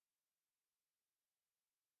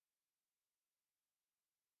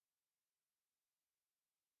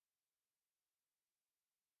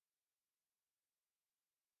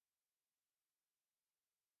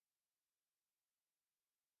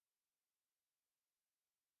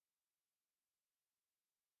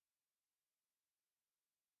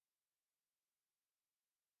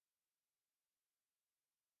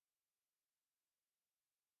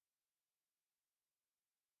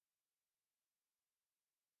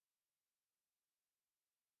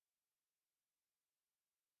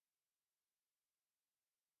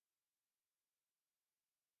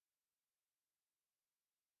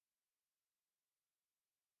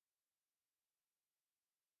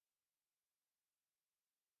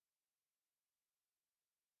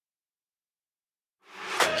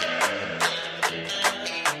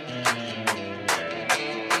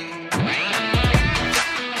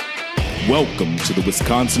Welcome to the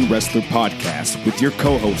Wisconsin Wrestler Podcast with your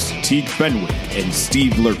co-hosts Teague Fenwick and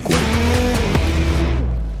Steve Lurkwood.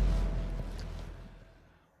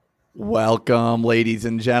 Welcome, ladies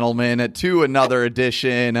and gentlemen, to another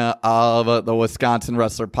edition of the Wisconsin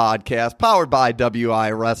Wrestler Podcast, powered by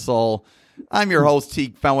WI Wrestle. I'm your host,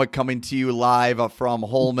 Teague Fenwick, coming to you live from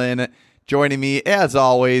Holman. Joining me, as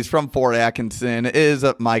always, from Fort Atkinson is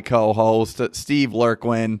my co-host, Steve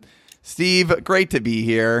Lurkwood. Steve, great to be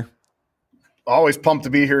here. Always pumped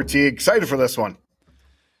to be here, T. Excited for this one.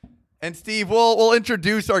 And Steve, we'll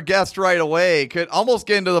introduce our guest right away. Could almost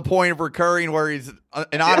get into the point of recurring where he's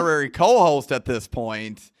an honorary co-host at this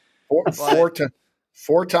point.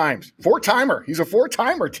 Four-timer. He's a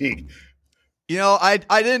four-timer, T. You know, I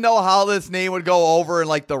didn't know how this name would go over in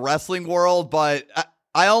like the wrestling world, but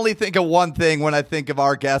I only think of one thing when I think of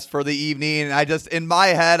our guest for the evening. And in my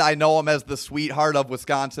head, I know him as the sweetheart of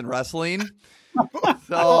Wisconsin wrestling.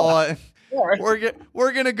 So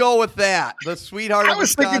we're gonna go with that. The sweetheart of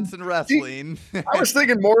Wisconsin wrestling. I was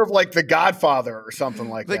thinking more of like the Godfather or something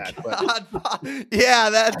like that. Godfather. Yeah,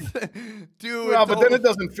 that's dude. Well, but then it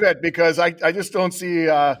doesn't fit because I just don't see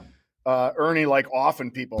Ernie like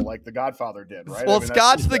offing people like the Godfather did, right? Well,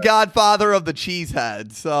 Scott's the Godfather of the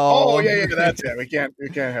cheesehead. So yeah, that's it. We can't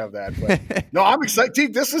have that. But no, I'm excited. T,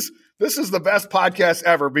 this is the best podcast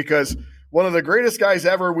ever because one of the greatest guys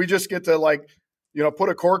ever. We just get to put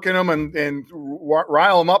a cork in them and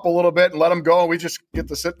rile them up a little bit and let them go. We just get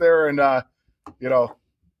to sit there and,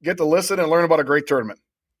 get to listen and learn about a great tournament.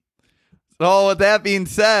 So with that being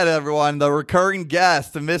said, everyone, the recurring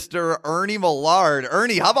guest, Mr. Ernie Millard.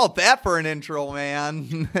 Ernie, how about that for an intro,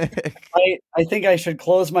 man? I think I should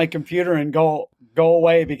close my computer and go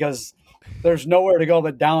away because there's nowhere to go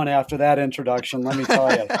but down after that introduction, let me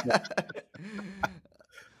tell you.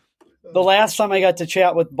 The last time I got to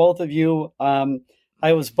chat with both of you,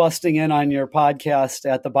 I was busting in on your podcast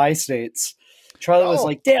at the Bi-States. Charlie was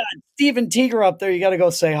like, Dad, Steve and Teague are up there. You got to go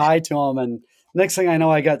say hi to them. And next thing I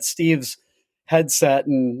know, I got Steve's headset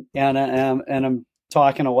and I'm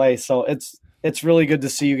talking away. So it's really good to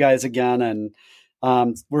see you guys again.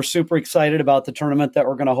 And we're super excited about the tournament that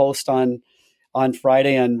we're going to host on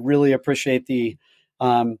Friday and really appreciate the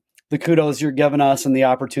kudos you're giving us and the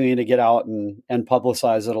opportunity to get out and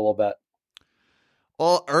publicize it a little bit.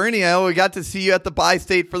 Well, Ernie, we got to see you at the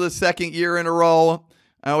Bi-State for the second year in a row.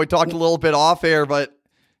 We talked a little bit off air, but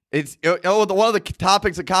it's one of the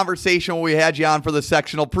topics of conversation when we had you on for the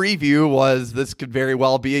sectional preview was this could very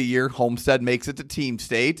well be a year Homestead makes it to Team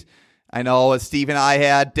State. I know Steve and I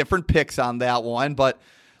had different picks on that one, but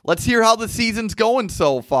let's hear how the season's going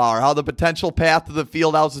so far, how the potential path to the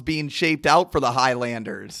Fieldhouse is being shaped out for the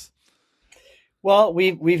Highlanders. Well,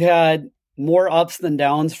 we've had more ups than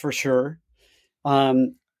downs for sure.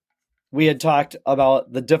 We had talked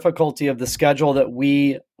about the difficulty of the schedule that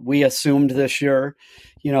we assumed this year,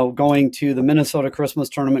 going to the Minnesota Christmas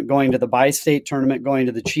tournament, going to the Bi-State tournament, going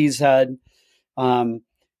to the Cheesehead,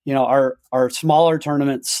 our smaller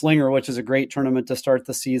tournament Slinger, which is a great tournament to start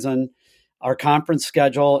the season, our conference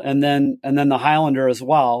schedule, and then the Highlander as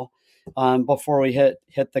well, before we hit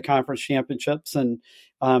the conference championships. And,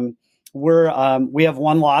 we have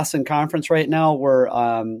one loss in conference right now. We're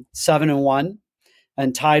 7-1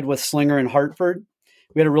 and tied with Slinger and Hartford.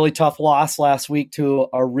 We had a really tough loss last week to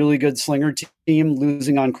a really good Slinger team,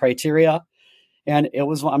 losing on criteria. And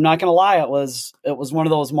I'm not going to lie, it was one of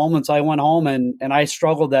those moments I went home and I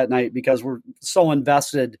struggled that night because we're so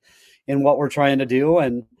invested in what we're trying to do.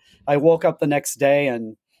 And I woke up the next day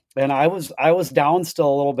and I was down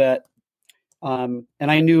still a little bit. And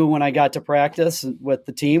I knew when I got to practice with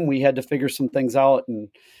the team, we had to figure some things out.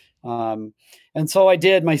 And so I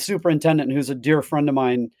did. My superintendent, who's a dear friend of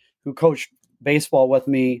mine who coached baseball with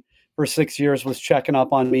me for 6 years, was checking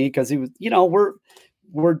up on me because he was,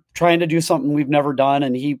 we're trying to do something we've never done.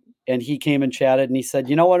 And he came and chatted and he said,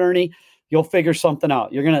 you know what, Ernie, you'll figure something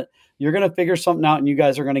out. You're going to figure something out and you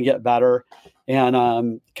guys are going to get better.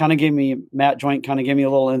 And Matt Joint kind of gave me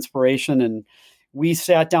a little inspiration. And we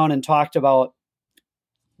sat down and talked about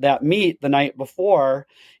that meet the night before.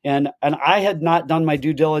 And I had not done my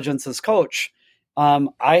due diligence as coach.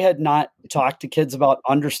 I had not talked to kids about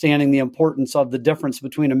understanding the importance of the difference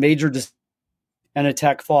between a major and a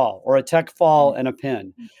tech fall, or a tech fall and a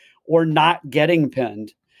pin, or not getting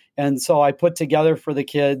pinned. And so I put together for the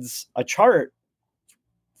kids a chart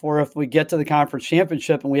for if we get to the conference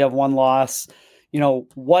championship and we have one loss,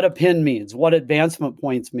 what a pin means, what advancement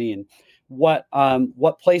points mean, what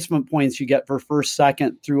placement points you get for first,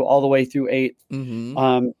 second through all the way through 8.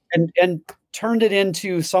 Mm-hmm. And turned it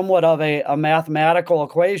into somewhat of a mathematical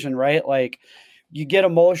equation, right? Like you get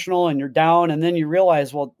emotional and you're down and then you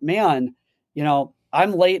realize, well, man,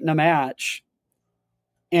 I'm late in a match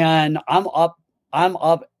and I'm up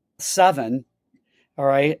 7. All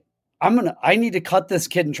right. I need to cut this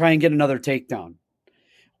kid and try and get another takedown.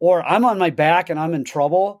 Or I'm on my back and I'm in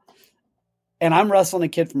trouble and I'm wrestling a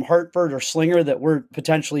kid from Hartford or Slinger that we're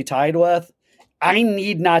potentially tied with. I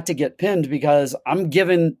need not to get pinned because they're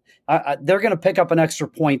going to pick up an extra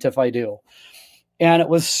point if I do. And it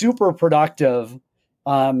was super productive.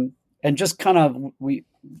 And just kind of, we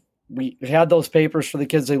had those papers for the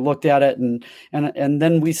kids. They looked at it and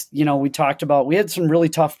then we talked about, we had some really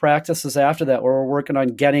tough practices after that where we're working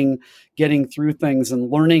on getting through things and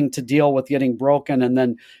learning to deal with getting broken and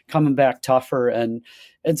then coming back tougher. And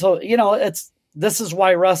so, this is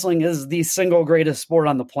why wrestling is the single greatest sport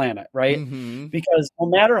on the planet, right? Mm-hmm. Because no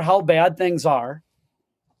matter how bad things are,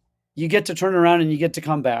 you get to turn around and you get to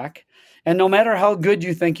come back. And no matter how good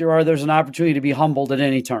you think you are, there's an opportunity to be humbled at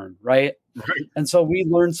any turn, right? Right. And so we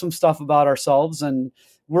learned some stuff about ourselves and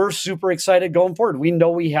we're super excited going forward. We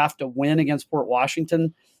know we have to win against Port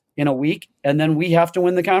Washington in a week, and then we have to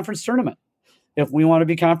win the conference tournament if we want to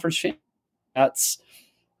be conference champions.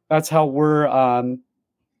 That's how we're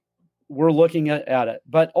looking at it.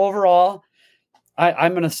 But overall,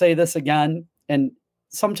 I'm going to say this again, and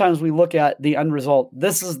sometimes we look at the end result.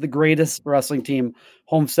 This is the greatest wrestling team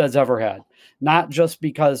Homestead's ever had, not just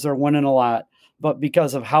because they're winning a lot, but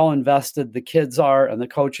because of how invested the kids are and the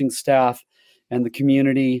coaching staff and the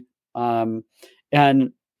community. I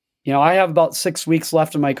have about 6 weeks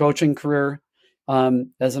left in my coaching career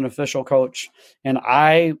as an official coach. And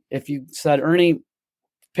if you said, Ernie,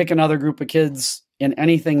 pick another group of kids in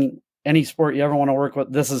any sport you ever want to work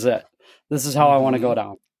with, this is it. This is how I want to go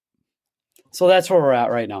down. So that's where we're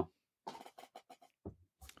at right now.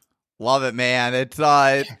 Love it, man. It's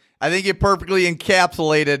I think you perfectly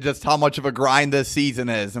encapsulated just how much of a grind this season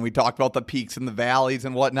is. And we talked about the peaks and the valleys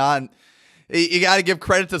and whatnot. You got to give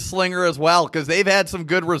credit to Slinger as well, because they've had some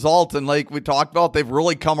good results. And like we talked about, they've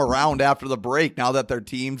really come around after the break now that their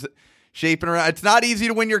team's shaping around. It's not easy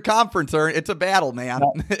to win your conference, or it's a battle, man.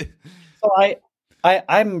 No. So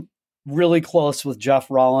I'm really close with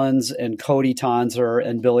Jeff Rollins and Cody Tonser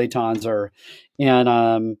and Billy Tonser.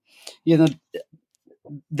 And,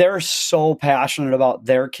 they're so passionate about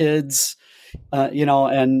their kids,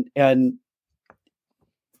 and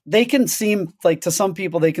they can seem like, to some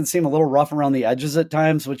people, they can seem a little rough around the edges at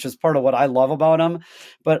times, which is part of what I love about them.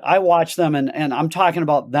 But I watch them and I'm talking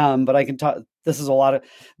about them, but I can talk,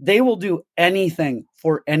 they will do anything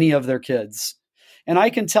for any of their kids. And I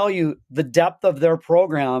can tell you the depth of their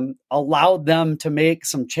program allowed them to make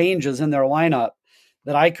some changes in their lineup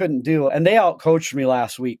that I couldn't do. And they outcoached me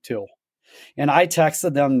last week too. And I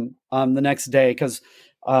texted them the next day because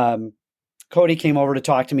Cody came over to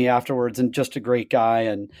talk to me afterwards, and just a great guy.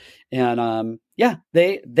 And they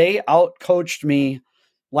outcoached me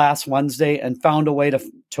last Wednesday and found a way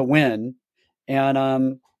to win.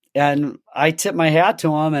 And I tip my hat to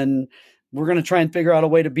them, and we're going to try and figure out a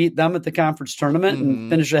way to beat them at the conference tournament and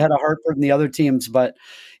finish ahead of Hartford and the other teams. But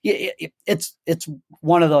it's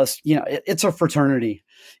one of those, it's a fraternity.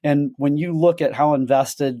 And when you look at how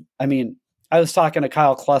invested, I was talking to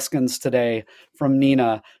Kyle Kluskins today from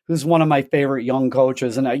Neenah, who's one of my favorite young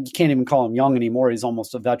coaches. And you can't even call him young anymore. He's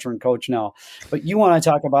almost a veteran coach now. But you want to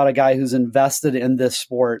talk about a guy who's invested in this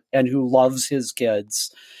sport and who loves his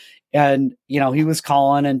kids. And, he was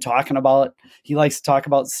calling and talking about, he likes to talk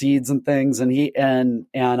about seeds and things. And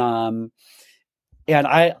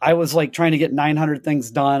I was like trying to get 900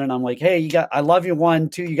 things done. And I'm like, hey, I love you. 1,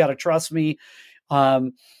 2, you got to trust me.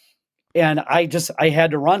 And I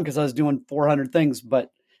had to run because I was doing 400 things,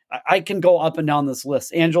 but I can go up and down this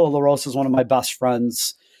list. Angela LaRosa is one of my best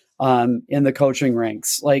friends in the coaching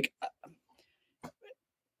ranks. Like,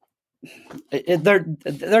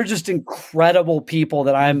 they're just incredible people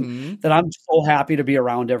that I'm so happy to be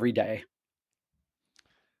around every day.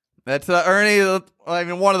 That's Ernie.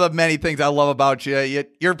 One of the many things I love about you,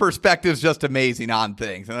 your perspective is just amazing on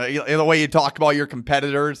things, and the way you talk about your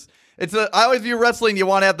competitors. I always view wrestling, you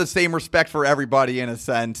want to have the same respect for everybody in a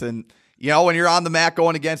sense. And, when you're on the mat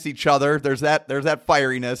going against each other, there's that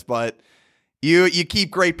fieriness, but you keep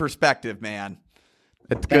great perspective, man.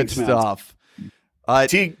 It's good stuff.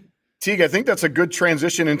 Teague, I think that's a good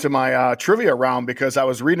transition into my trivia round, because I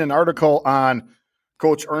was reading an article on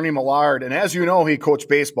Coach Ernie Millard. And as you know, he coached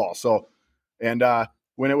baseball. So,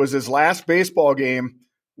 when it was his last baseball game,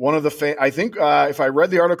 one of the I think if I read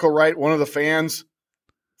the article right, one of the fans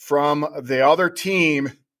from the other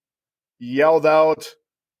team yelled out,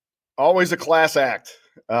 "Always a class act,"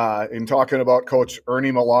 in talking about Coach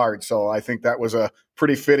Ernie Millard. So I think that was a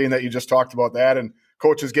pretty fitting that you just talked about that. And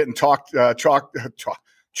Coach is getting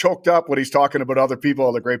choked up when he's talking about other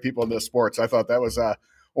people, the great people in this sports. I thought that was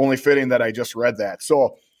only fitting that I just read that.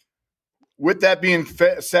 So with that being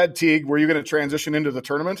said, Teague, were you going to transition into the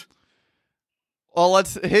tournament? Well,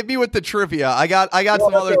 let's hit me with the trivia. I got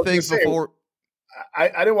some other things before. I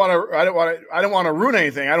didn't want to ruin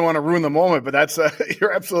anything. I don't want to ruin the moment, but that's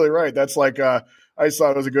you're absolutely right. That's like I just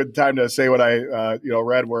thought it was a good time to say what I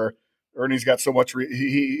read, where Ernie's got so much.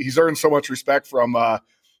 He's earned so much respect from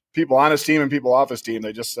people on his team and people off his team.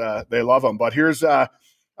 They just they love him. But here's I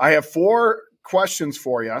have 4 questions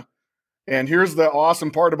for you, and here's the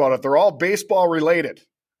awesome part about it. They're all baseball related,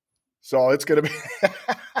 so it's going to be.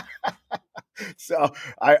 So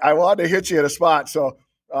I wanted to hit you at a spot. So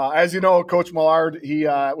as you know, Coach Millard, he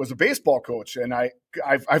was a baseball coach, and I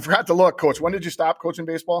forgot to look. Coach, when did you stop coaching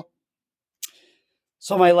baseball?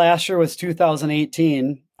 So my last year was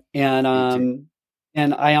 2018, and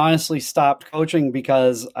I honestly stopped coaching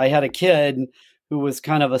because I had a kid who was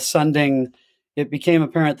kind of ascending. It became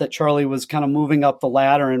apparent that Charlie was kind of moving up the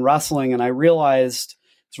ladder in wrestling, and I realized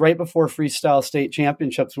it's right before Freestyle State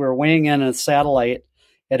Championships. We were weighing in a satellite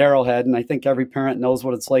at Arrowhead, and I think every parent knows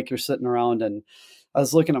what it's like. You're sitting around, and I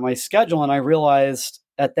was looking at my schedule, and I realized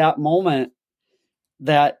at that moment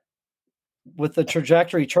that with the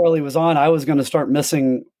trajectory Charlie was on, I was going to start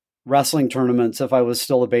missing wrestling tournaments if I was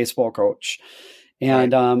still a baseball coach.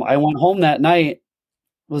 And I went home that night, it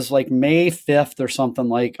was like May 5th or something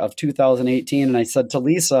like of 2018. And I said to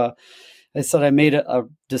Lisa, I made a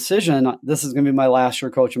decision. This is going to be my last year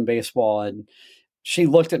coaching baseball. And she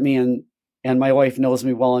looked at me, and my wife knows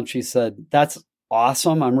me well, and she said, "That's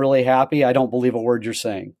awesome. I'm really happy. I don't believe a word you're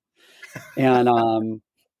saying." And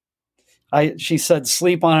she said,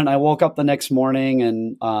 "Sleep on it." And I woke up the next morning,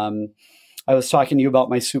 and I was talking to you about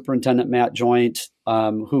my superintendent, Matt Joint,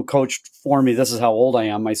 who coached for me. This is how old I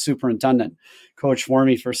am. My superintendent coached for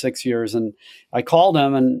me for 6 years. And I called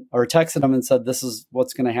him or texted him and said, "This is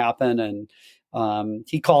what's going to happen." And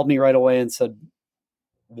he called me right away and said,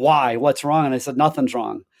 "Why? What's wrong?" And I said, "Nothing's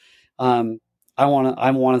wrong. I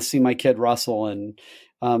want to see my kid wrestle." And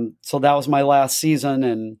so that was my last season.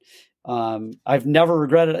 And I've never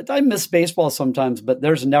regretted it. I miss baseball sometimes, but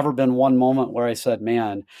there's never been one moment where I said,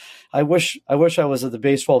 "Man, I wish I was at the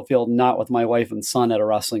baseball field, not with my wife and son at a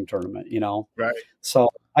wrestling tournament," Right. So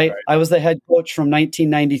I was the head coach from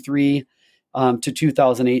 1993 to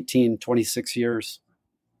 2018, 26 years.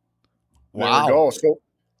 Wow. There we go. So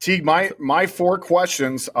Teague, my 4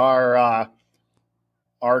 questions are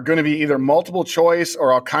going to be either multiple choice,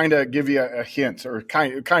 or I'll kind of give you a hint, or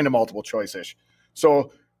kind of multiple choice-ish.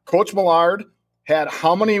 So Coach Millard had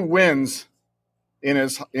how many wins in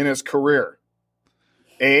his career?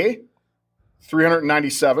 A,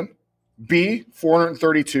 397, B,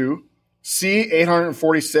 432, C,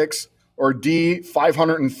 846, or D,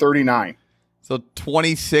 539. So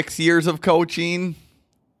 26 years of coaching.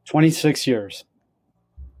 26 years.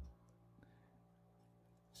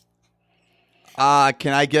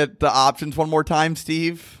 Can I get the options one more time,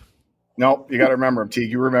 Steve? Nope, you got to remember them,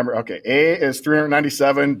 Teague. You remember. Okay, A is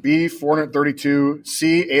 397, B, 432,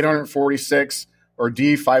 C, 846, or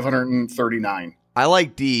D, 539. I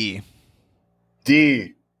like D.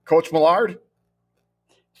 D. Coach Millard?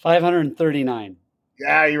 539.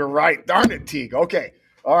 Yeah, you're right. Darn it, Teague. Okay.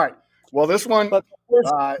 All right. Well, this one. But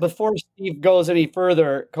before Steve goes any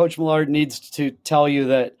further, Coach Millard needs to tell you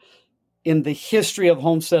that in the history of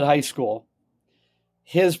Homestead High School,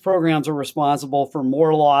 his programs are responsible for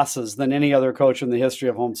more losses than any other coach in the history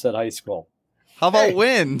of Homestead High School. How about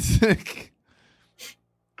wins?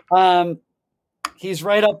 He's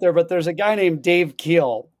right up there, but there's a guy named Dave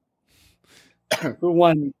Keel who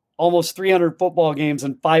won almost 300 football games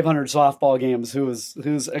and 500 softball games,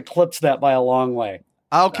 who's eclipsed that by a long way.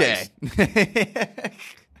 Okay. Nice.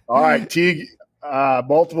 All right, Teague,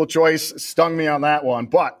 multiple choice stung me on that one,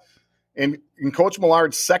 but in Coach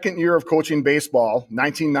Millard's second year of coaching baseball,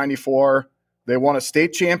 1994, they won a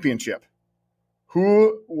state championship.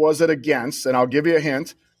 Who was it against? And I'll give you a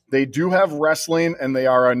hint. They do have wrestling, and they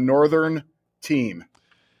are a northern team.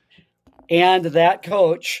 And that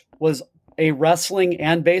coach was a wrestling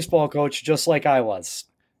and baseball coach, just like I was.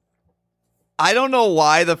 I don't know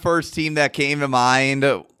why the first team that came to mind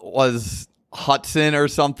was Hudson or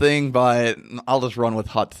something, but I'll just run with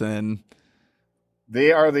Hudson.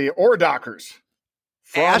 They are the Ordockers.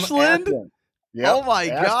 Ashland? Yep, oh my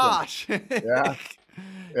Ashland. gosh. Yeah.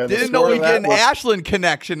 Didn't know we get an Ashland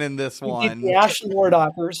connection in this one. The Ashland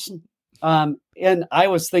Wardockers. And I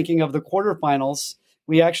was thinking of the quarterfinals.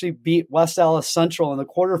 We actually beat West Allis Central in the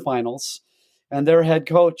quarterfinals, and their head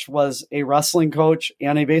coach was a wrestling coach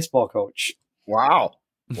and a baseball coach. Wow.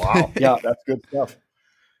 Yeah. That's good stuff.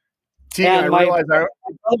 Tegan, I my realize brother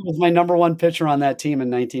was my number one pitcher on that team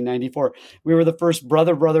in 1994. We were the first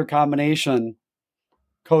brother-brother combination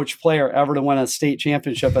coach-player ever to win a state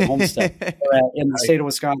championship at Homestead in the state of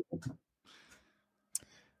Wisconsin.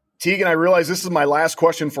 Tegan, I realize this is my last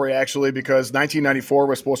question for you, actually, because 1994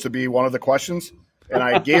 was supposed to be one of the questions, and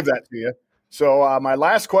I gave that to you. So my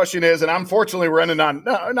last question is, and unfortunately we're ending on,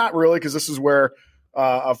 no, not really, because this is where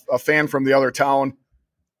a fan from the other town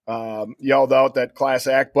yelled out that class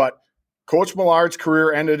act, but Coach Millard's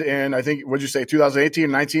career ended in, I think, what'd you say, 2018,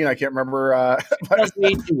 19? I can't remember.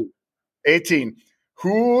 2018. 18.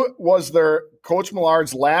 Who was their Coach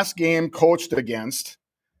Millard's last game coached against?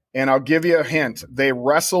 And I'll give you a hint. They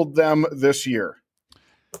wrestled them this year.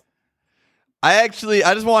 I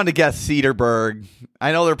just wanted to guess Cedarburg.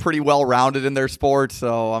 I know they're pretty well rounded in their sport,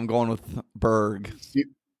 so I'm going with Berg.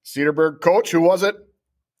 Cedarburg. Coach, who was it?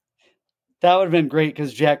 That would have been great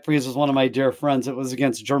because Jack Freeze was one of my dear friends. It was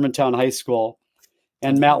against Germantown High School,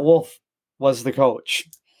 and Matt Wolf was the coach.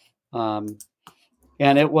 And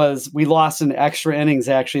we lost in extra innings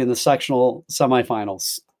actually in the sectional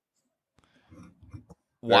semifinals.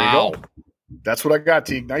 Wow. That's what I got,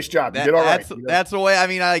 Teague. Nice job. You did all right. That's the way, I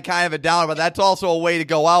mean, I kind of a down, but that's also a way to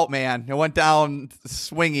go out, man. It went down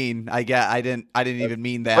swinging. I didn't even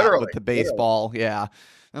mean that with the baseball. Literally. Yeah.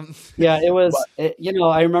 Yeah, it was,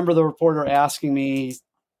 I remember the reporter asking me,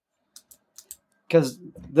 because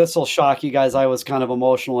this will shock you guys, I was kind of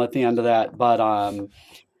emotional at the end of that, but,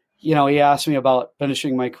 he asked me about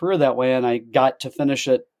finishing my career that way, and I got to finish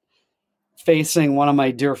it facing one of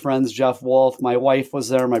my dear friends, Jeff Wolf. My wife was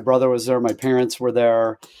there, my brother was there, my parents were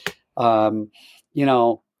there. It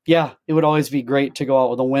would always be great to go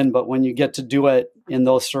out with a win, but when you get to do it in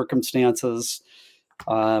those circumstances,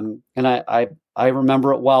 and I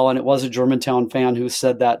remember it well, and it was a Germantown fan who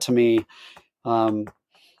said that to me,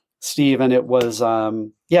 Steve, and it was,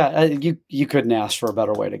 you couldn't ask for a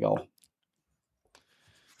better way to go.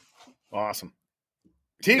 Awesome.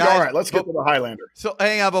 Teague, all right, let's get to the Highlander. So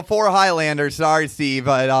hang on, before Highlander, sorry, Steve,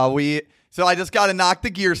 but so I just got to knock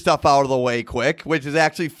the gear stuff out of the way quick, which is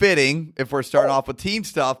actually fitting if we're starting off with team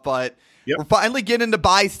stuff, but we're finally getting into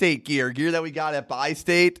Bi-State gear that we got at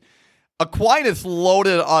Bi-State. Aquinas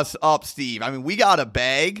loaded us up, Steve. I mean, we got a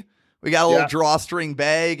bag. We got a little drawstring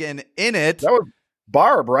bag, and in it... That was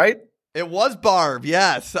Barb, right? It was Barb,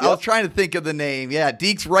 yes. Yep. I was trying to think of the name. Yeah,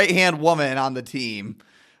 Deke's right-hand woman on the team.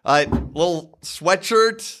 Little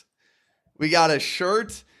sweatshirt. We got a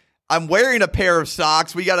shirt. I'm wearing a pair of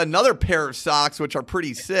socks. We got another pair of socks, which are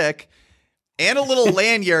pretty sick. And a little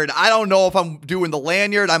lanyard. I don't know if I'm doing the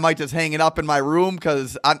lanyard. I might just hang it up in my room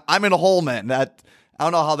because I'm in a Holman. I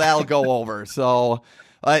don't know how that'll go over. So,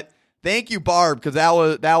 thank you, Barb, because that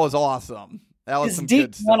was awesome. That was some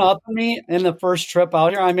good stuff. One up on me in the first trip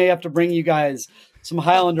out here. I may have to bring you guys some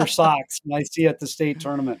Highlander socks when I see you at the state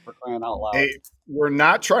tournament, for crying out loud. Hey, we're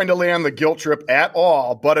not trying to land the guilt trip at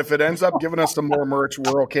all, but if it ends up giving us some more merch,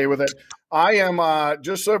 we're okay with it. I am,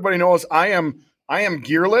 just so everybody knows, I am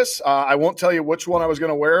gearless. I won't tell you which one I was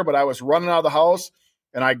going to wear, but I was running out of the house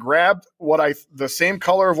and I grabbed the same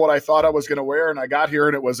color of what I thought I was going to wear, and I got here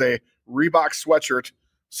and it was a Reebok sweatshirt,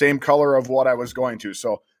 same color of what I was going to.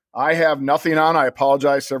 So I have nothing on. I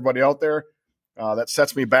apologize to everybody out there. That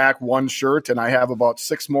sets me back one shirt, and I have about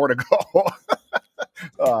 6 more to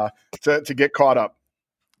go to get caught up.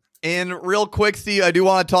 And real quick, Steve, I do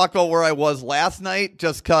want to talk about where I was last night,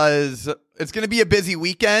 just because it's going to be a busy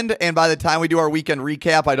weekend, and by the time we do our weekend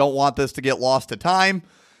recap, I don't want this to get lost to time.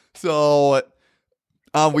 So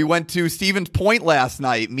we went to Stevens Point last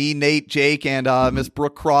night. Me, Nate, Jake, and Miss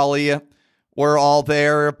Brooke Crawley were all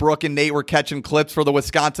there. Brooke and Nate were catching clips for the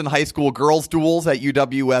Wisconsin High School Girls Duels at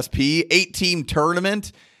UWSP, 8-team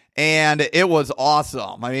tournament, and it was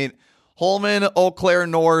awesome. I mean, Holman, Eau Claire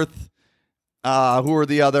North, who were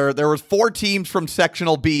the other? There was 4 teams from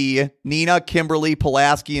Sectional B, Nina, Kimberly,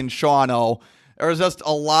 Pulaski, and Shawano. There was just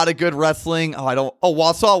a lot of good wrestling.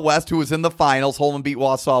 Wausau West, who was in the finals. Holman beat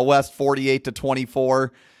Wausau West 48-24,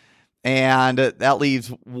 and that leaves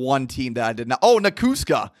one team that I did not.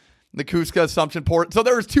 Nakuska Assumption Port. So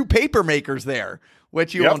there was 2 paper makers there,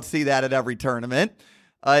 which you won't see that at every tournament.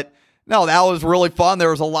 No, that was really fun. There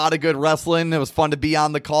was a lot of good wrestling. It was fun to be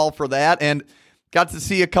on the call for that, and got to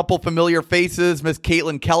see a couple familiar faces. Miss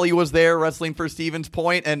Caitlin Kelly was there wrestling for Stevens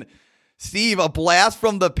Point, and Steve, a blast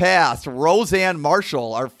from the past. Roseanne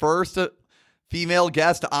Marshall, our first female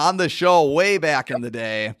guest on the show way back in the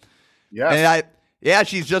day. Yes. And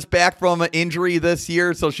she's just back from an injury this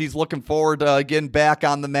year, so she's looking forward to getting back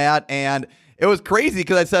on the mat. And it was crazy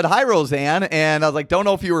because I said, "Hi, Roseanne," and I was like, "Don't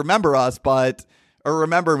know if you remember us, but or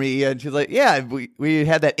remember me. And she's like, yeah, we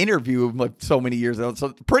had that interview like so many years ago.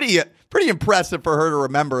 So pretty impressive for her to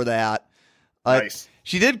remember that. Nice.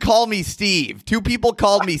 She did call me Steve. 2 people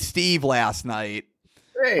called me Steve last night.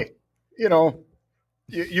 Hey,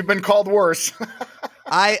 you've been called worse.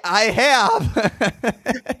 I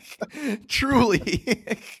have. Truly.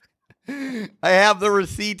 I have the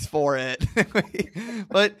receipts for it.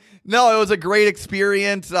 But no, it was a great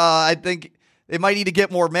experience. I think they might need to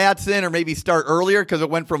get more mats in or maybe start earlier because it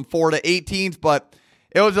went from 4 to 18s, but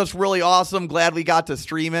it was just really awesome. Glad we got to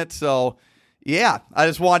stream it. So yeah, I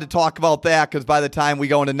just wanted to talk about that because by the time we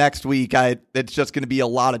go into next week, it's just going to be a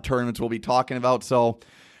lot of tournaments we'll be talking about. So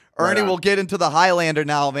Ernie, we'll get into the Highlander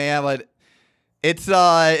now, man, but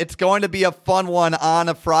it's going to be a fun one on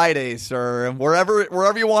a Friday, sir. And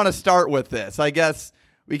wherever you want to start with this, I guess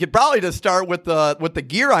we could probably just start with the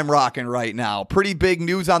gear I'm rocking right now. Pretty big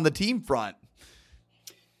news on the team front.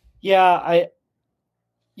 Yeah,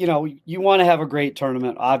 you want to have a great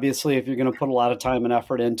tournament, obviously, if you're going to put a lot of time and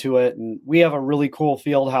effort into it. And we have a really cool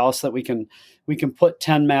field house that we can put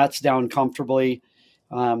 10 mats down comfortably.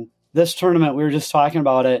 This tournament, we were just talking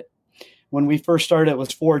about it. When we first started, it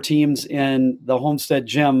was 4 teams in the Homestead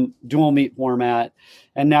Gym dual meet format.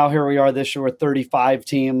 And now here we are this year with 35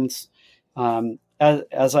 teams. I'll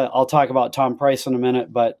talk about Tom Price in a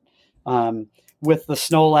minute, but with the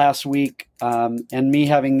snow last week and me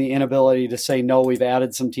having the inability to say no, we've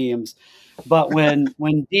added some teams. But when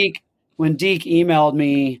Deke emailed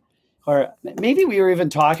me, or maybe we were even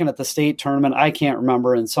talking at the state tournament, I can't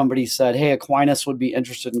remember, and somebody said, hey, Aquinas would be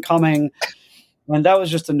interested in coming. And that was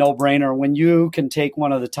just a no-brainer. When you can take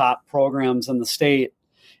one of the top programs in the state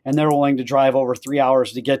and they're willing to drive over 3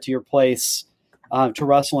 hours to get to your place to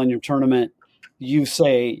wrestle in your tournament, you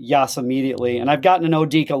say yes immediately. And I've gotten to know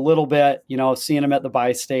Deke a little bit, seeing him at the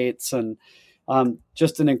bi-states, and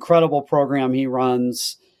just an incredible program he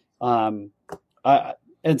runs. And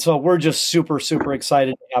so we're just super, super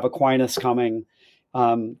excited to have Aquinas coming,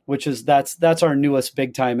 that's our newest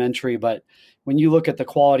big time entry. But when you look at the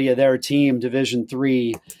quality of their team, Division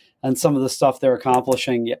III, and some of the stuff they're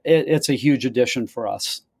accomplishing, it's a huge addition for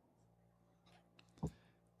us.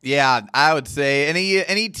 Yeah, I would say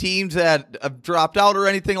any teams that have dropped out or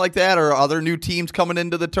anything like that, or other new teams coming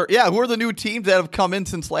into the tournament. Yeah, who are the new teams that have come in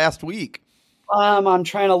since last week? I'm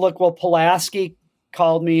trying to look. Well, Pulaski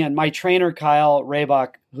called me, and my trainer Kyle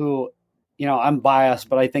Raybach, who, I'm biased,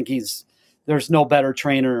 but I think there's no better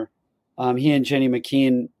trainer. He and Jenny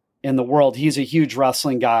McKean in the world. He's a huge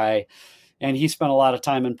wrestling guy, and he spent a lot of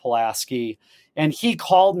time in Pulaski. And he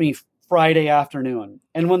called me Friday afternoon,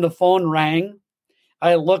 and when the phone rang,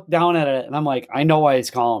 I looked down at it and I'm like, I know why he's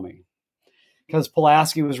calling me, because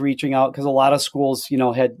Pulaski was reaching out because a lot of schools,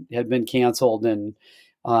 had been canceled, and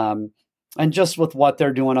just with what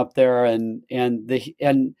they're doing up there, and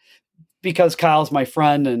because Kyle's my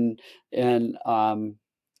friend, and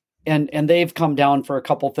they've come down for a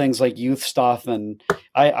couple things like youth stuff, and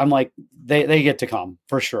I'm like, they get to come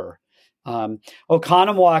for sure.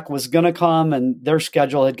 Oconomowoc was going to come, and their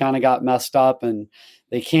schedule had kind of got messed up, and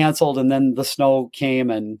they canceled, and then the snow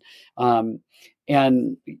came, and Kellen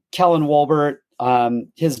Wolbert,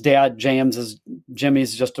 his dad,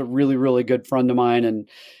 Jimmy's just a really, really good friend of mine.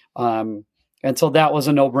 And so that was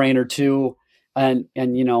a no brainer too. And,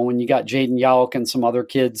 when you got Jaden Yauk and some other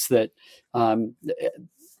kids that, I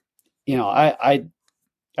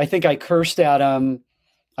think I cursed at him.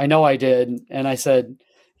 I know I did. And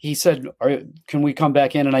he said, can we come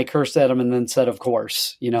back in? And I cursed at him and then said, of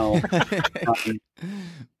course, so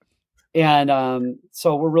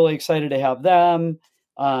we're really excited to have them.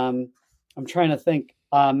 I'm trying to think.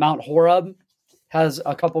 Mount Horeb has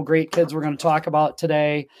a couple great kids we're going to talk about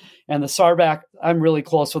today. And the Sarbach, I'm really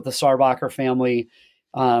close with the Sarbacher family.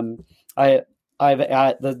 I've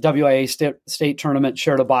at the WIA state tournament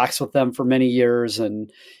shared a box with them for many years.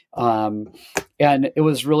 And it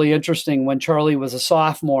was really interesting when Charlie was a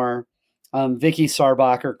sophomore. Vicky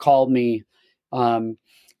Sarbacher called me, and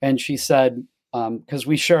she said, because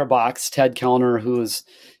we share a box, Ted Kellner, who is,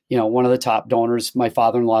 one of the top donors, my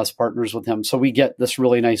father-in-law's partners with him. So we get this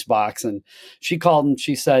really nice box. And she called and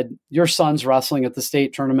she said, your son's wrestling at the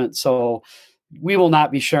state tournament, so we will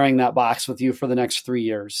not be sharing that box with you for the next 3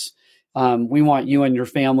 years. We want you and your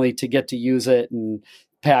family to get to use it and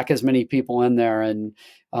pack as many people in there. And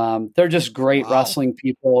they're just great wrestling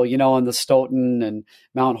people, in the Stoughton and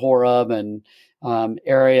Mount Horeb and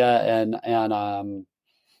area and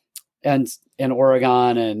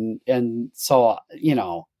Oregon. And so,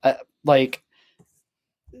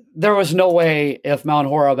 there was no way if Mount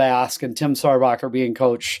Horeb asked and Tim Sarbacher being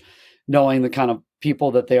coach knowing the kind of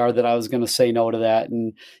people that they are, that I was going to say no to that.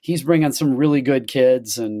 And he's bringing some really good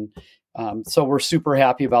kids. And so we're super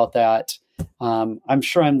happy about that. I'm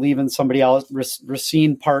sure I'm leaving somebody else.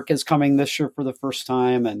 Racine Park is coming this year for the first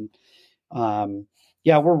time. And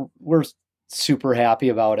we're super happy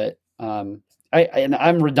about it. And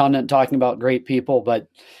I'm redundant talking about great people, but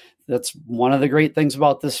that's one of the great things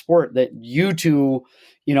about this sport that you two,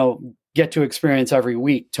 get to experience every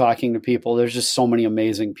week talking to people. There's just so many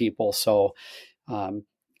amazing people. So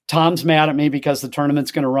Tom's mad at me because the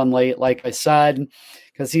tournament's going to run late, like I said,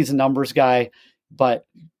 because he's a numbers guy, but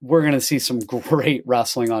we're going to see some great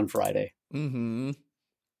wrestling on Friday. Mm-hmm.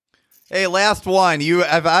 Hey, last one.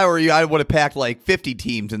 If I were you, I would have packed like 50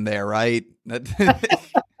 teams in there, right?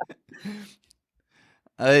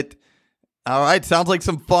 All right. Sounds like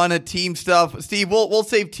some fun team stuff. Steve, we'll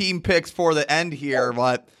save team picks for the end here,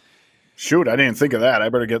 but shoot, I didn't think of that. I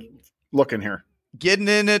better get looking here. Getting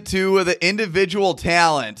into the individual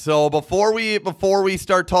talent. So before we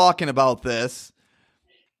start talking about this,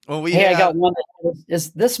 I got one.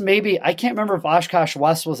 Is this maybe? I can't remember if Oshkosh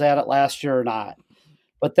West was at it last year or not,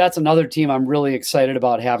 but that's another team I'm really excited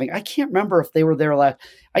about having. I can't remember if they were there last.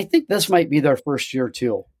 I think this might be their first year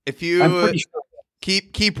too. If you I'm pretty sure.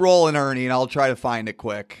 keep rolling, Ernie, and I'll try to find it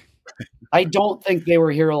quick. I don't think they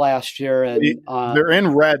were here last year, and they're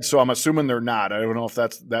in red, so I'm assuming they're not. I don't know if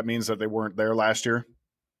that means that they weren't there last year.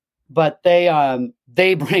 But they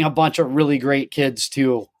bring a bunch of really great kids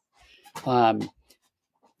too, to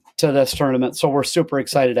this tournament. So we're super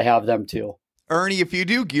excited to have them too. Ernie, if you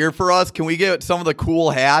do gear for us, can we get some of the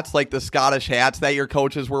cool hats, like the Scottish hats that your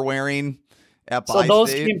coaches were wearing at Bi-State?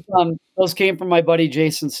 So those came from my buddy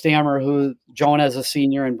Jason Stammer, who Jonah's a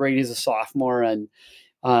senior and Brady's a sophomore, and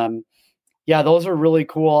those are really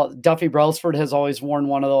cool. Duffy Brailsford has always worn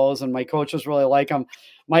one of those, and my coaches really like them.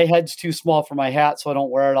 My head's too small for my hat, so I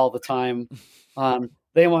don't wear it all the time.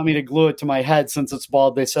 They want me to glue it to my head since it's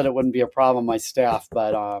bald. They said it wouldn't be a problem, my staff,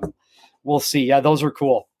 but we'll see. Yeah, those are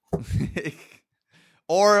cool.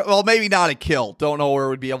 Or, well, maybe not a kilt. Don't know where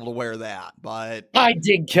we'd be able to wear that, but I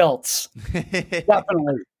dig kilts.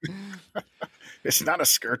 Definitely. It's not a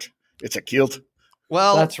skirt. It's a kilt.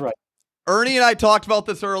 Well, that's right. Ernie and I talked about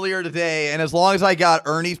this earlier today, and as long as I got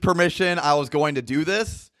Ernie's permission, I was going to do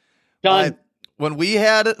this. Done. When we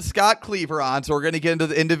had Scott Cleaver on, so we're going to get into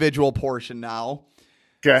the individual portion now.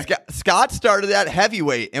 Okay. Scott started at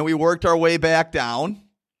heavyweight, and we worked our way back down.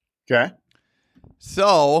 Okay.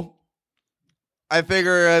 So I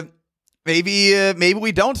figure maybe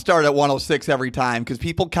we don't start at 106 every time because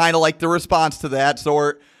people kind of like the response to that.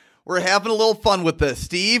 So we're having a little fun with this.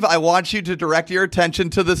 Steve, I want you to direct your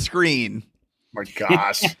attention to the screen. My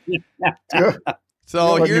gosh.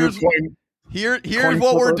 So here's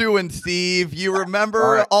what we're doing, Steve. You remember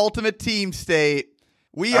right. Ultimate Team State.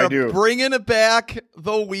 We are bringing it back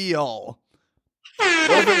the wheel. What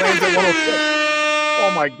if it lands at 106?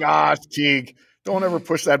 Oh, my gosh, Teague. Don't ever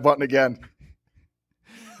push that button again.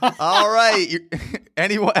 All right.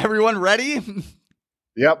 Everyone ready?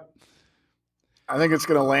 Yep. I think it's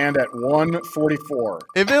going to land at 144.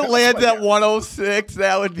 If it lands at 106,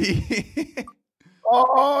 that would be...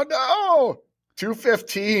 Oh, no.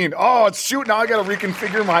 215. Oh, it's shoot. Now I got to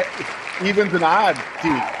reconfigure my evens and odds,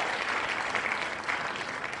 Steve.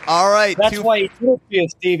 All right. That's why he took you,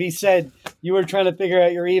 Steve. He said you were trying to figure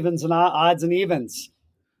out your evens and odds and evens.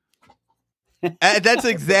 That's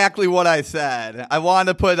exactly what I said. I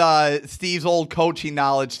wanted to put Steve's old coaching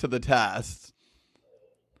knowledge to the test.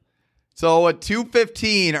 So at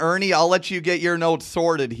 215, Ernie, I'll let you get your notes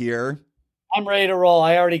sorted here. I'm ready to roll.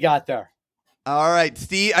 I already got there. All right,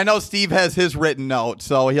 Steve. I know Steve has his written note,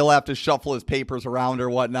 so he'll have to shuffle his papers around or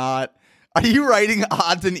whatnot. Are you writing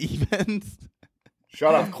odds and evens?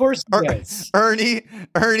 Shut up. Of course he is. Ernie,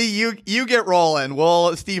 you get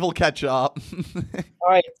rolling. Steve will catch up. All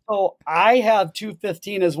right, so I have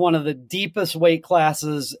 215 as one of the deepest weight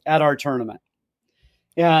classes at our tournament.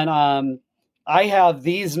 And I have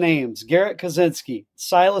these names: Garrett Kaczynski,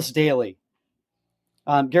 Silas Daly.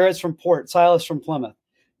 Garrett's from Port, Silas from Plymouth.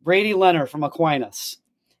 Brady Leonard from Aquinas.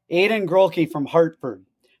 Aiden Grolke from Hartford.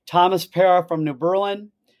 Thomas Parra from New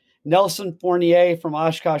Berlin. Nelson Fournier from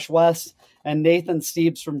Oshkosh West. And Nathan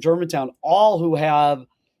Steeves from Germantown, all who have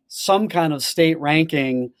some kind of state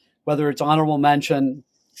ranking, whether it's honorable mention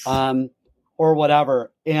or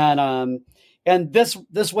whatever. And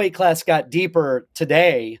this weight class got deeper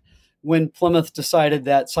today when Plymouth decided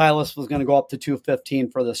that Silas was going to go up to 215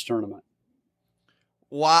 for this tournament.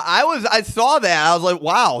 Wow, I saw that. I was like,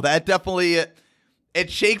 wow, that definitely it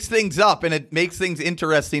shakes things up and it makes things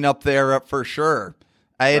interesting up there for sure.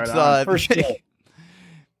 For sure.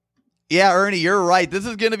 Yeah, Ernie, you're right. This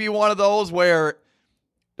is going to be one of those where,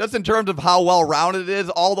 just in terms of how well-rounded it is,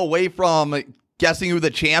 all the way from guessing who the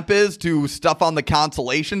champ is to stuff on the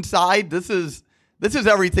consolation side, this is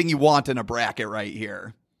everything you want in a bracket right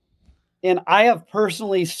here. And I have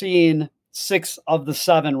personally seen 6 of the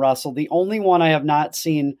 7 wrestle. The only one I have not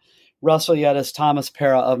seen wrestle yet is Thomas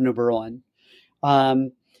Pera of New Berlin.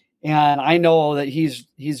 And I know that he's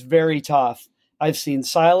very tough. I've seen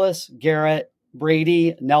Silas, Garrett,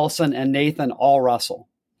 Brady, Nelson, and Nathan all wrestle.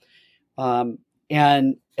 And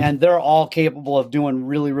they're all capable of doing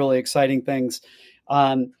really, really exciting things.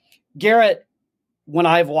 Garrett, when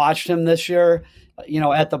I've watched him this year,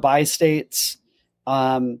 at the bi-states,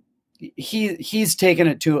 he's taken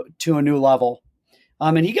it to a new level.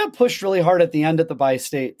 And he got pushed really hard at the end at the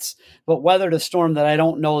bi-states, but weathered a storm that I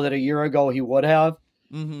don't know that a year ago he would have.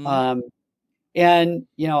 Mm-hmm. And,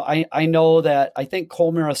 I know that I think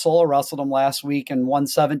Cole Mirasola wrestled him last week and won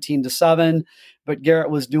 17-7, but Garrett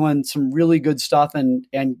was doing some really good stuff and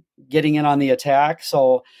getting in on the attack.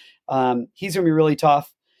 So he's going to be really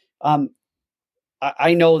tough.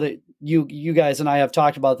 I know that you guys and I have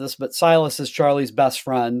talked about this, but Silas is Charlie's best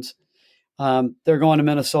friend. They're going to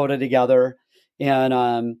Minnesota together,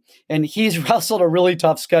 and he's wrestled a really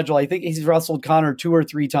tough schedule. I think he's wrestled Connor 2 or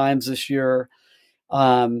 3 times this year.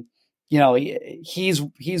 He's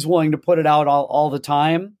willing to put it out all the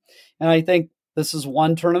time. And I think this is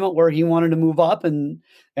one tournament where he wanted to move up and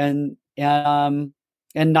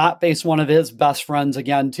not face one of his best friends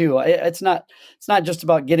again too. It's not just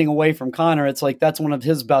about getting away from Connor. It's like, that's one of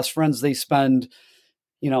his best friends. They spend,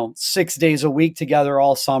 6 days a week together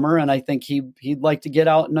all summer. And I think he'd like to get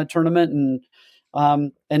out in a tournament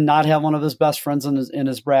and not have one of his best friends in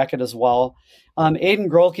his bracket as well. Aiden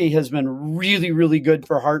Grolke has been really, really good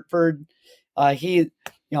for Hartford. I'm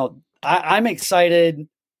excited.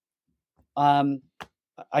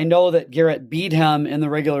 I know that Garrett beat him in the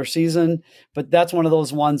regular season, but that's one of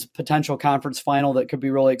those ones, potential conference final, that could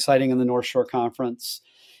be really exciting in the North Shore Conference.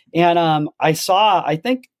 And I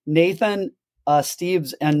think Nathan,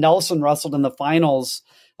 Steves, and Nelson wrestled in the finals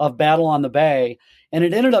of Battle on the Bay, and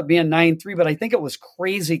it ended up being 9-3, but I think it was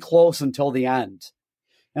crazy close until the end.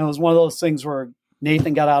 And it was one of those things where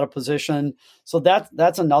Nathan got out of position. So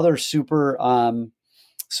that's another super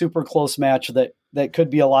close match that could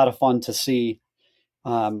be a lot of fun to see.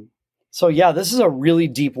 This is a really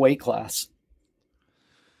deep weight class.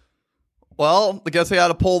 Well, I guess I got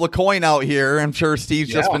to pull the coin out here. I'm sure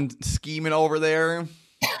Steve's just been scheming over there.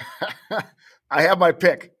 I have my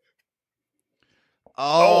pick.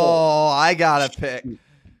 Oh, I got a pick.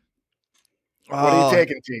 What are you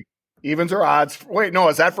taking, T? Evens or odds? Wait, no,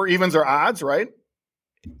 is that for evens or odds, right?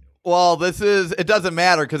 Well, it doesn't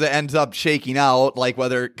matter because it ends up shaking out,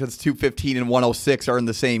 because 215 and 106 are in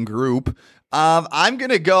the same group. I'm going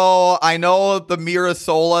to go, I know the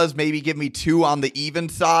Mirasolas maybe give me 2 on the even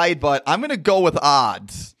side, but I'm going to go with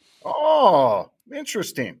odds. Oh,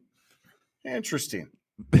 interesting.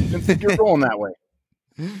 Didn't think you're going that way.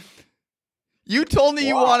 You told me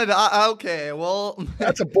you wanted to, okay, well.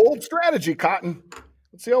 That's a bold strategy, Cotton.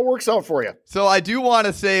 Let's see how it works out for you. So I do want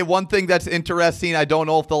to say one thing that's interesting. I don't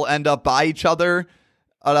know if they'll end up by each other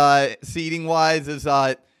seating wise is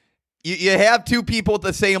you have 2 people with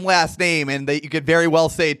the same last name, and you could very well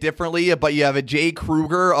say it differently, but you have a Jay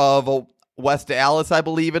Kruger of West Dallas, I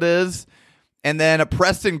believe it is, and then a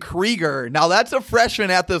Preston Krieger. Now, that's a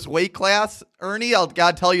freshman at this weight class, Ernie, I'll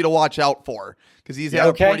got to tell you to watch out for, because he's had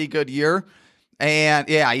a pretty good year. And,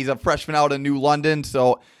 he's a freshman out in New London,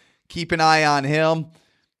 so keep an eye on him.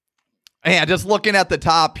 And just looking at the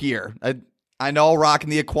top here, I know rocking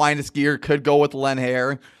the Aquinas gear could go with Len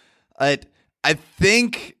Hare. I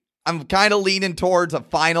think I'm kind of leaning towards a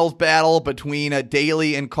finals battle between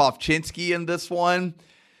Daly and Kovchinsky in this one.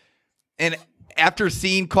 And after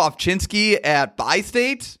seeing Kovchinsky at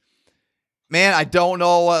Bi-State, man, I don't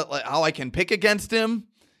know how I can pick against him.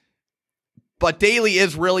 But Daly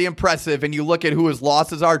is really impressive, and you look at who his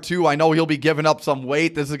losses are, too. I know he'll be giving up some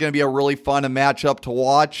weight. This is going to be a really fun matchup to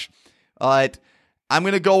watch. I'm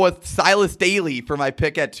going to go with Silas Daly for my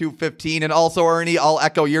pick at 215. And also, Ernie, I'll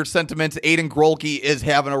echo your sentiments. Aiden Grolke is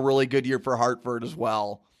having a really good year for Hartford as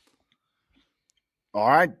well. All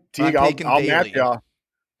right, Teague, I'll match you.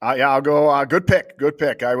 I'll go. Good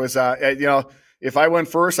pick. I was, if I went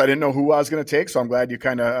first, I didn't know who I was going to take, so I'm glad you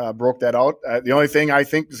kind of broke that out. The only thing I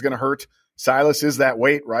think is going to hurt Silas is that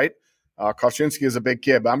weight, right? Kovchinsky is a big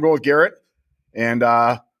kid, but I'm going with Garrett, and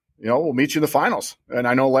we'll meet you in the finals. And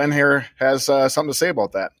I know Len here has something to say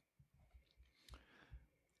about that.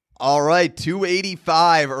 All right,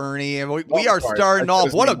 285, Ernie, and we are starting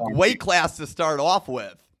off. What a weight class to start off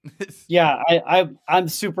with. Yeah, I'm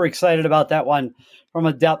super excited about that one from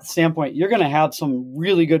a depth standpoint. You're going to have some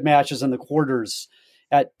really good matches in the quarters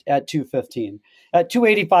at 215. At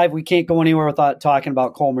 285, we can't go anywhere without talking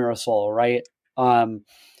about Cole Mirasolo, right?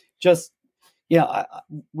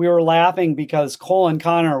 We were laughing because Cole and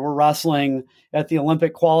Connor were wrestling at the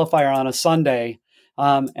Olympic qualifier on a Sunday,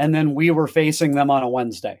 and then we were facing them on a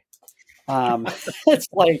Wednesday. It's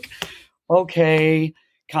like, okay,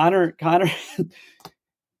 Connor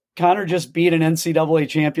just beat an NCAA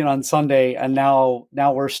champion on Sunday, and now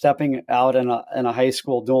we're stepping out in a high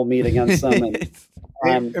school dual meet against them.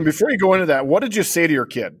 And before you go into that, what did you say to your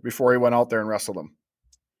kid before he went out there and wrestled him?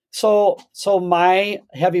 So my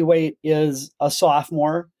heavyweight is a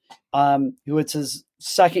sophomore, who it's his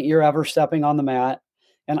second year ever stepping on the mat.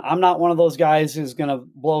 And I'm not one of those guys who's going to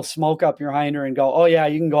blow smoke up your hinder and go, oh yeah,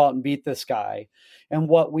 you can go out and beat this guy. And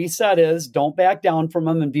what we said is don't back down from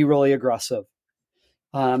him and be really aggressive.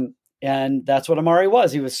 And that's what Amari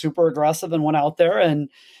was. He was super aggressive and went out there and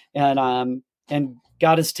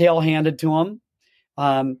got his tail handed to him.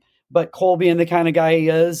 But Cole being the kind of guy he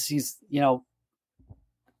is, he's,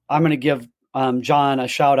 I'm going to give John a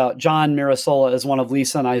shout out. John Mirasola is one of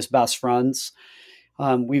Lisa and I's best friends.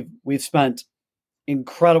 We've spent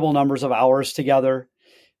incredible numbers of hours together.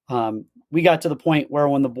 We got to the point where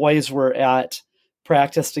when the boys were at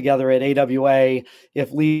practice together at AWA,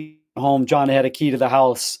 if Lee home, John had a key to the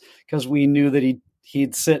house because we knew that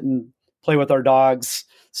he'd sit and play with our dogs,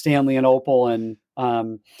 Stanley and Opal. And,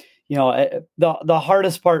 the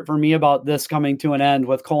hardest part for me about this coming to an end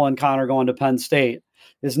with Cole and Connor going to Penn State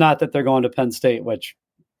is not that they're going to Penn State, which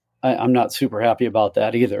I'm not super happy about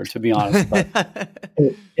that either, to be honest. But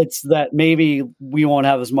it's that maybe we won't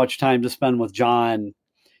have as much time to spend with John.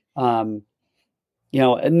 At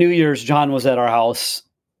New Year's, John was at our house,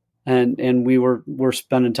 and we're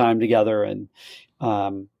spending time together, and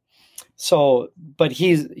but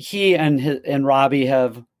he and Robbie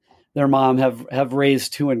their mom have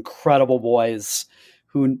raised two incredible boys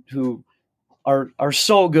who are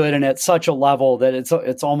so good and at such a level that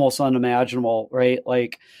it's almost unimaginable, right?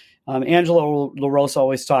 Like Angelo LaRosa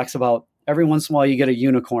always talks about every once in a while you get a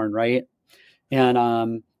unicorn, right?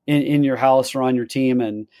 And in your house or on your team,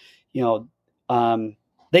 and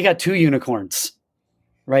they got two unicorns,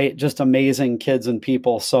 right? Just amazing kids and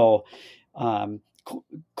people. So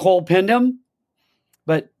Cole pinned him,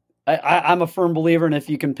 but I'm a firm believer in if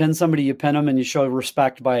you can pin somebody, you pin them, and you show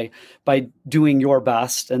respect by doing your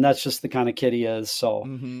best. And that's just the kind of kid he is. So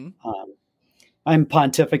I'm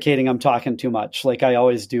pontificating. I'm talking too much like I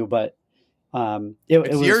always do, but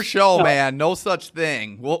it's your show, man. No such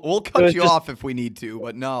thing. We'll cut you off if we need to,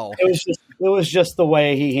 but no. It was just the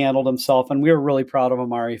way he handled himself. And we were really proud of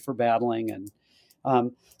Amari for battling.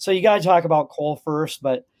 And so you got to talk about Cole first,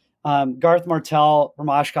 but Garth Martell from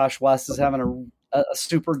Oshkosh West is having a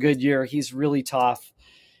super good year. He's really tough.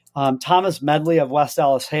 Thomas Medley of West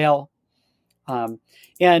Allis Hale. And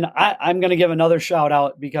I'm going to give another shout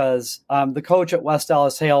out because the coach at West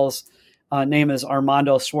Allis Hale's name is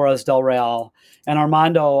Armando Suarez Del Real. And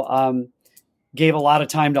Armando gave a lot of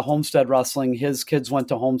time to Homestead Wrestling. His kids went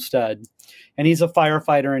to Homestead. And he's a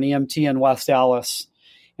firefighter and EMT in West Allis.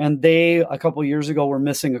 And they, a couple of years ago, were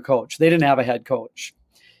missing a coach. They didn't have a head coach.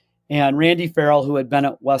 And Randy Farrell, who had been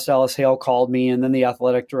at West Allis Hale, called me, and then the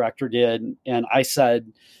athletic director did. And I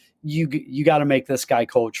said, you got to make this guy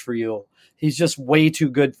coach for you. He's just way too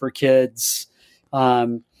good for kids.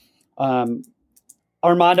 Armando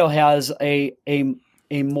has a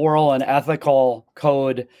moral and ethical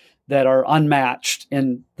code that are unmatched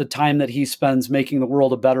in the time that he spends making the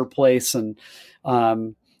world a better place and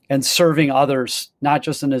serving others, not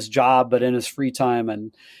just in his job, but in his free time.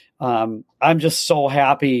 And I'm just so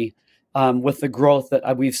happy with the growth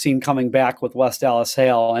that we've seen coming back with West Allis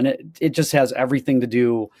Hale. And it just has everything to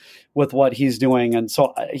do with what he's doing. And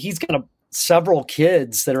so he's got several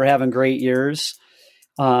kids that are having great years.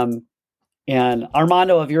 And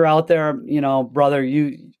Armando, if you're out there, brother,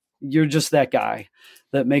 you're just that guy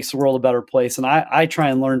that makes the world a better place. And I try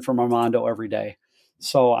and learn from Armando every day.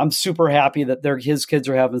 So I'm super happy that his kids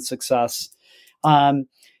are having success.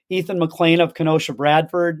 Ethan McLean of Kenosha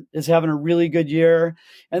Bradford is having a really good year.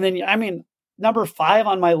 And then, number 5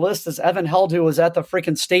 on my list is Evan Held, who was at the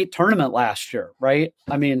freaking state tournament last year, right?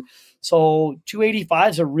 So 285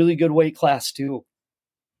 is a really good weight class too.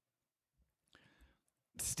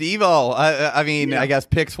 Steve-O, I guess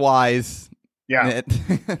picks wise. Yeah.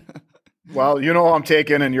 Well, I'm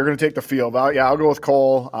taking, and you're going to take the field. I'll go with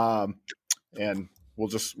Cole. And we'll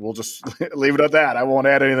just leave it at that. I won't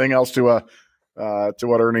add anything else to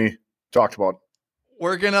what Ernie talked about.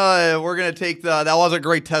 We're gonna take that was a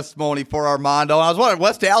great testimony for Armando. And I was wondering,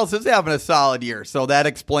 West Dallas is having a solid year, so that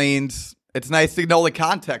explains. It's nice to know the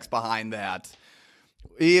context behind that.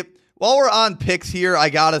 While we're on picks here, I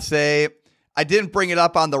gotta say I didn't bring it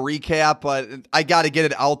up on the recap, but I gotta get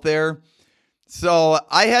it out there. So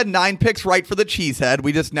I had 9 picks right for the Cheesehead.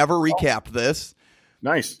 We just never recapped this.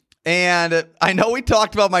 Nice. And I know we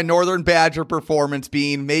talked about my Northern Badger performance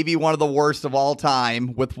being maybe one of the worst of all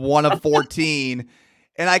time with 1 of 14.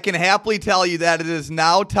 And I can happily tell you that it is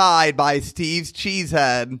now tied by Steve's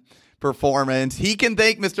Cheesehead performance. He can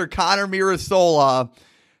thank Mr. Connor Mirasola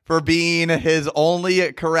for being his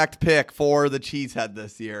only correct pick for the Cheesehead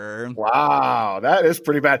this year. Wow, that is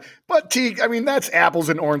pretty bad. But Teague, I mean, that's apples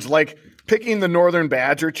and oranges. Like picking the Northern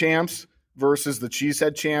Badger champs versus the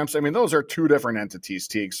Cheesehead champs. I mean, those are 2 different entities,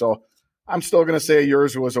 Teague. So I'm still going to say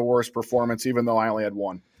yours was a worse performance, even though I only had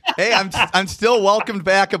 1. Hey, I'm still welcomed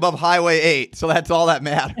back above Highway 8, so that's all that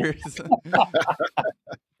matters.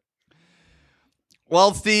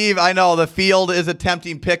 Well, Steve, I know the field is a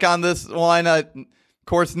tempting pick on this one. Of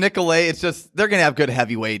course, Nicolay, it's just they're going to have good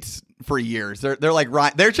heavyweights for years. They're like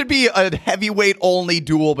Ryan. There should be a heavyweight only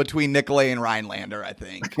duel between Nicolay and Rhinelander, I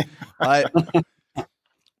think.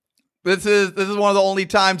 This is one of the only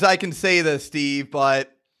times I can say this, Steve,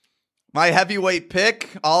 but my heavyweight pick,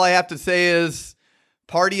 all I have to say is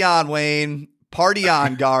party on, Wayne. Party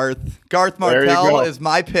on, Garth. Garth Martell is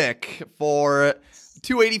my pick for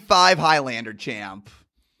 285 Highlander champ.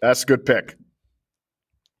 That's a good pick.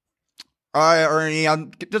 All right, Ernie,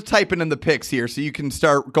 I'm just typing in the picks here so you can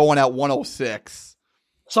start going at 106.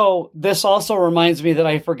 So this also reminds me that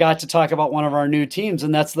I forgot to talk about one of our new teams,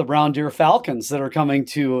 and that's the Brown Deer Falcons that are coming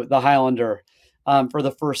to the Highlander for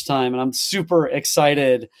the first time. And I'm super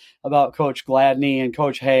excited about Coach Gladney and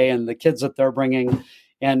Coach Hay and the kids that they're bringing.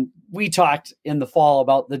 And we talked in the fall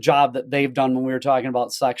about the job that they've done when we were talking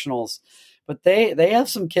about sectionals. But they have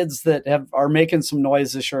some kids that are making some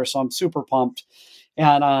noise this year, so I'm super pumped.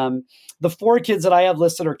 And the 4 kids that I have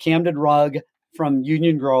listed are Camden Rugg from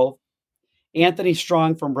Union Grove, Anthony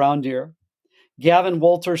Strong from Brown Deer, Gavin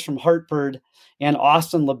Wolters from Hartford, and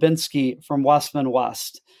Austin Lubinsky from Westman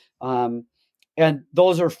West. And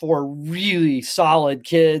those are 4 really solid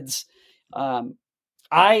kids.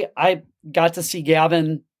 I got to see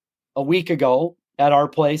Gavin a week ago at our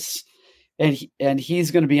place, and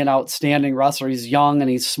he's going to be an outstanding wrestler. He's young and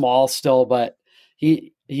he's small still, but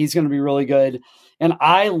he's going to be really good. And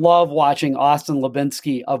I love watching Austin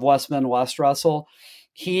Lubinsky of Westman West wrestle.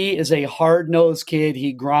 He is a hard-nosed kid.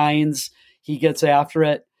 He grinds. He gets after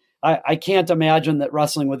it. I can't imagine that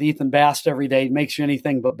wrestling with Ethan Bast every day makes you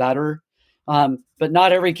anything but better. But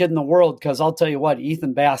not every kid in the world, because I'll tell you what,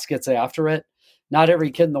 Ethan Bast gets after it. Not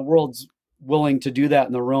every kid in the world's willing to do that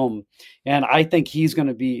in the room. And I think he's going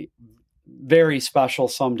to be very special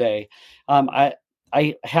someday. I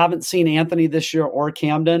haven't seen Anthony this year or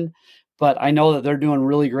Camden, but I know that they're doing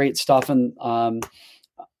really great stuff. And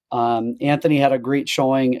Anthony had a great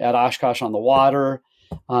showing at Oshkosh on the Water.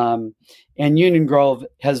 And Union Grove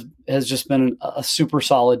has just been a super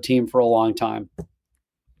solid team for a long time.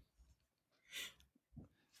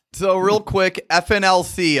 So real quick,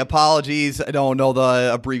 FNLC, apologies. I don't know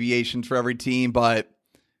the abbreviations for every team, but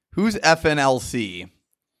who's FNLC?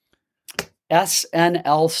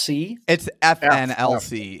 SNLC? It's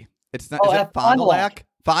FNLC. It's not, is it Fond du Lac?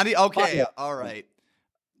 Fondy? Okay, all right.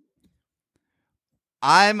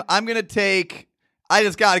 I'm going to take, I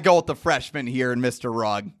just got to go with the freshman here and Mr.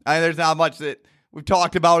 Rugg. There's not much that we've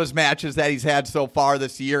talked about his matches that he's had so far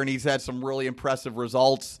this year, and he's had some really impressive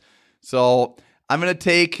results. So I'm going to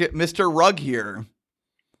take Mr. Rugg here.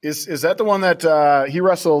 Is that the one that he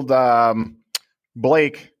wrestled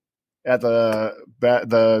Blake at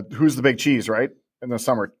the Who's the Big Cheese, right? In the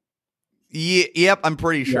summer. Yep, I'm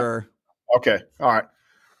pretty sure. Okay. All right.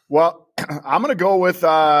 Well, I'm going to go with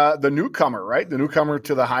the newcomer, right? The newcomer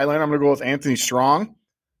to the Highland. I'm going to go with Anthony Strong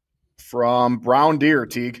from Brown Deer,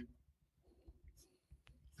 Teague.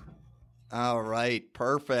 All right.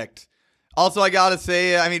 Perfect. Also, I got to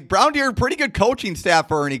say, I mean, Brown Deer, pretty good coaching staff,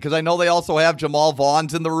 Ernie, because I know they also have Jamal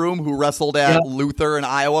Vaughn's in the room who wrestled at Luther in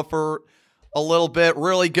Iowa for a little bit.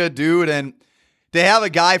 Really good dude. And to have a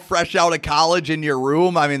guy fresh out of college in your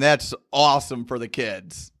room, I mean, that's awesome for the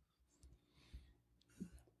kids.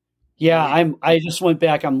 Yeah, I just went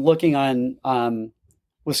back. I'm looking on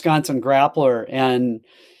Wisconsin Grappler, and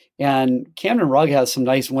Camden Rugg has some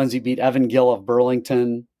nice wins. He beat Evan Gill of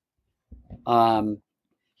Burlington.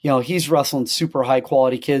 He's wrestling super high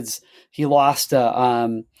quality kids. He lost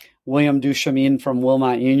to William Duchemin from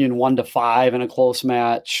Wilmot Union 1-5 in a close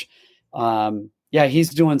match. He's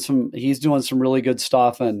doing some really good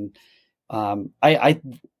stuff, and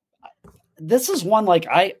This is one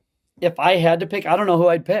if I had to pick, I don't know who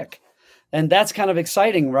I'd pick. And that's kind of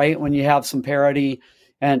exciting, right? When you have some parity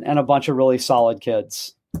and a bunch of really solid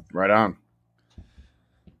kids. Right on.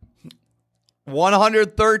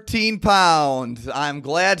 113 pounds. I'm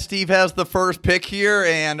glad Steve has the first pick here,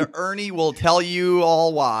 and Ernie will tell you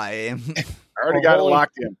all why. I already got it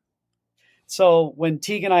locked in. So when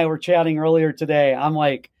Teague and I were chatting earlier today, I'm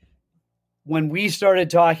like, when we started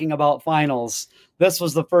talking about finals, this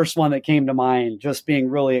was the first one that came to mind, just being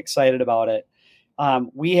really excited about it.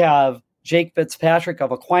 We have Jake Fitzpatrick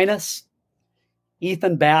of Aquinas,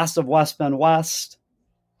 Ethan Bass of West Bend West,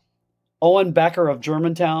 Owen Becker of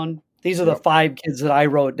Germantown. These are the 5 kids that I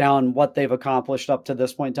wrote down what they've accomplished up to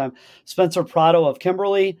this point in time. Spencer Prado of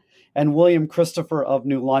Kimberly and William Christopher of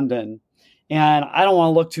New London. And I don't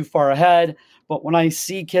want to look too far ahead, but when I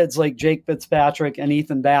see kids like Jake Fitzpatrick and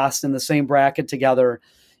Ethan Bass in the same bracket together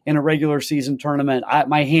in a regular season tournament,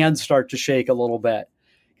 my hands start to shake a little bit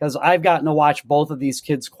because I've gotten to watch both of these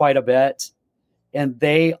kids quite a bit, and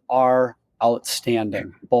they are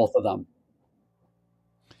outstanding, both of them.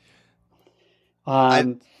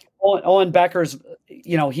 Owen Becker's,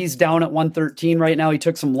 he's down at 113 right now. He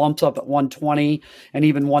took some lumps up at 120 and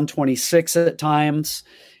even 126 at times.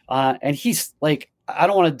 And he's like, I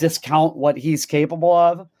don't want to discount what he's capable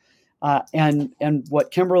of. And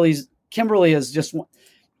what Kimberly is just,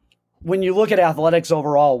 when you look at athletics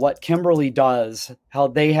overall, what Kimberly does, how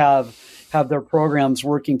they have their programs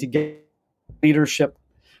working to get leadership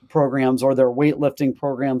programs or their weightlifting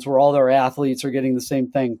programs where all their athletes are getting the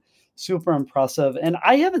same thing. Super impressive. And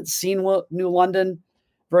I haven't seen New London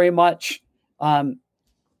very much.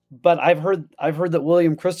 But I've heard that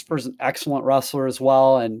William Christopher is an excellent wrestler as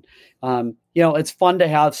well. And, it's fun to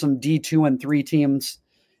have some D2 and 3 teams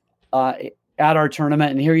at our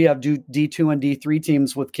tournament. And here you have D2 and D3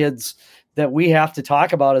 teams with kids that we have to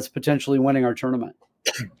talk about as potentially winning our tournament.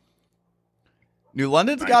 New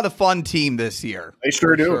London's got a fun team this year. They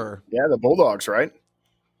sure do. Sure. Yeah, the Bulldogs, right?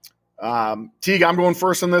 Teague, I'm going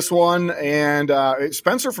first on this one. And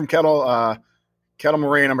Spencer from Kettle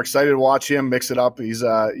Moraine, I'm excited to watch him mix it up. He's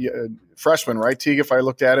a freshman, right, Teague, if I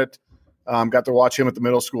looked at it. Got to watch him at the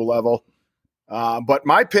middle school level. But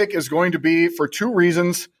my pick is going to be for 2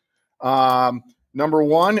 reasons. Number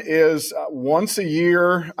one is once a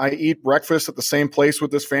year I eat breakfast at the same place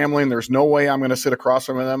with this family, and there's no way I'm going to sit across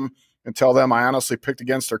from them and tell them I honestly picked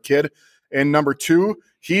against their kid. And number 2,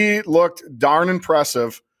 he looked darn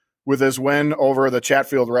impressive with his win over the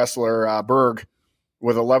Chatfield wrestler Berg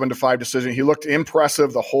with 11-5 decision. He looked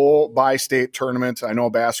impressive the whole bi-state tournament. I know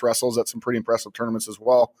Bass wrestles at some pretty impressive tournaments as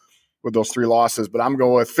well with those 3 losses, but I'm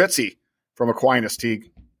going with Fitzy from Aquinas,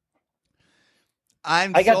 Teague.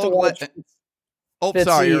 I got to watch Fitzy,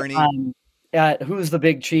 sorry, Ernie. At Who's the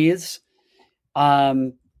Big Cheese.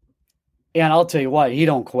 And I'll tell you what, he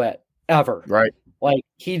don't quit ever. Right. Like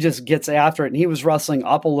he just gets after it, and he was wrestling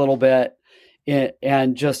up a little bit.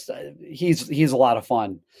 And just he's a lot of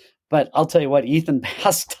fun. But I'll tell you what, Ethan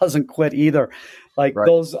Bass doesn't quit either. Like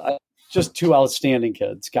those just 2 outstanding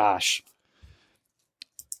kids. Gosh.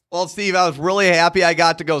 Well, Steve, I was really happy I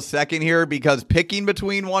got to go second here because picking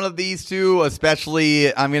between one of these 2,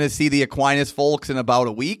 especially I'm going to see the Aquinas folks in about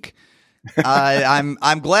a week.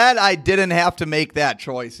 I'm glad I didn't have to make that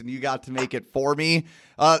choice and you got to make it for me.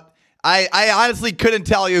 I honestly couldn't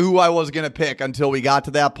tell you who I was going to pick until we got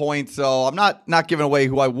to that point, so I'm not giving away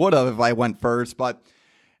who I would have if I went first, but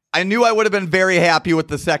I knew I would have been very happy with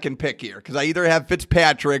the second pick here because I either have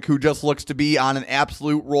Fitzpatrick, who just looks to be on an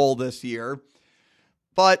absolute roll this year,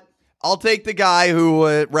 but I'll take the guy who,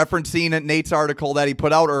 referencing Nate's article that he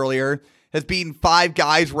put out earlier, has beaten 5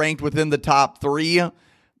 guys ranked within the top 3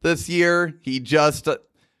 this year. He just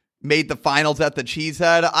made the finals at the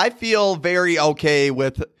Cheesehead. I feel very okay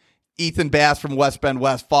with Ethan Bass from West Bend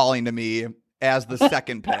West falling to me as the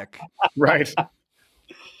second pick. Right.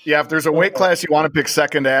 Yeah, if there's a weight class you want to pick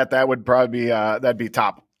second at, that would probably be that'd be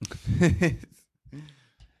top.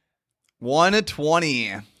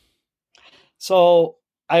 120. So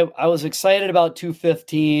I was excited about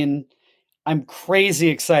 215. I'm crazy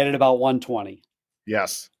excited about 120.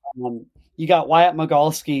 Yes. You got Wyatt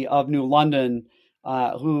Migalski of New London,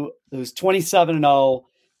 who's 27-0.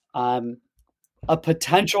 A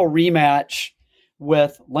potential rematch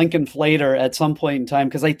with Lincoln Flater at some point in time,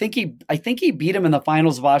 because I think he beat him in the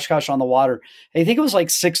finals of Oshkosh on the Water. I think it was like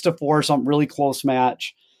 6-4, something really close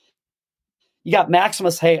match. You got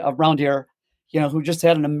Maximus Hay around here, who just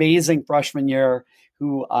had an amazing freshman year,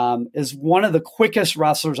 who is one of the quickest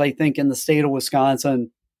wrestlers, I think, in the state of Wisconsin,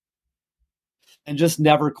 and just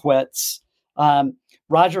never quits.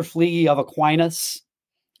 Roger Fleege of Aquinas,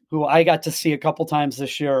 who I got to see a couple times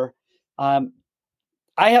this year. I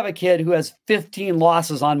have a kid who has 15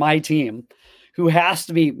 losses on my team who has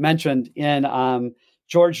to be mentioned in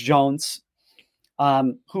George Jones,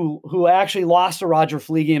 who actually lost to Roger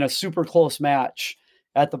Fleege in a super close match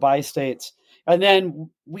at the Bi-States. And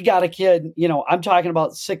then we got a kid, I'm talking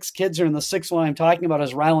about 6 kids here, and the sixth one I'm talking about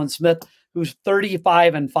is Ryland Smith, who's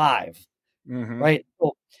 35-5, right?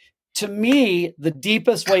 So, to me, the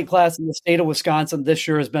deepest weight class in the state of Wisconsin this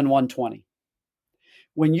year has been 120.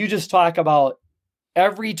 When you just talk about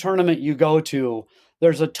every tournament you go to,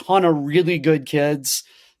 there's a ton of really good kids.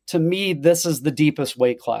 To me, this is the deepest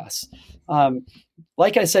weight class.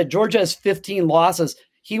 Like I said, Georgia has 15 losses.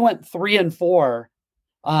 He went 3-4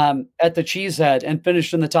 at the Cheesehead and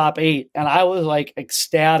finished in the top 8. And I was like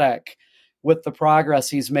ecstatic with the progress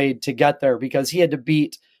he's made to get there, because he had to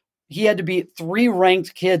beat 3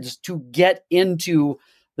 ranked kids to get into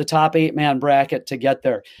the top 8-man bracket to get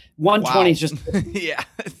there. 120 is just yeah.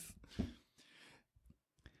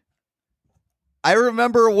 I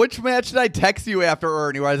remember, which match did I text you after,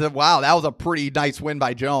 Ernie, where I said, wow, that was a pretty nice win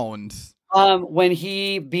by Jones. When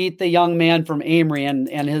he beat the young man from Amory, and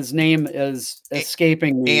his name is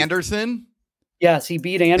escaping me. Anderson? Yes, he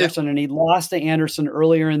beat Anderson, and he lost to Anderson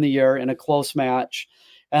earlier in the year in a close match,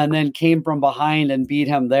 and then came from behind and beat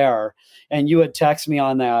him there. And you had texted me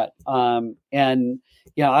on that.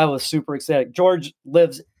 I was super excited. George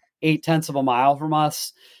lives 0.8 of a mile from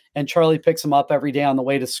us, and Charlie picks him up every day on the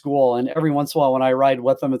way to school. And every once in a while when I ride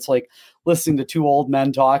with him, it's like listening to 2 old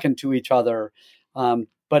men talking to each other.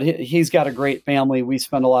 But he's got a great family. We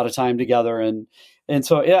spend a lot of time together. And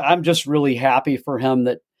so, yeah, I'm just really happy for him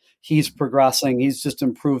that he's progressing. He's just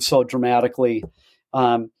improved so dramatically.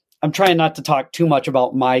 I'm trying not to talk too much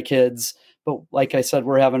about my kids, but like I said,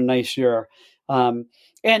 we're having a nice year. And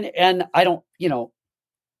I don't,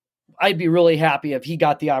 I'd be really happy if he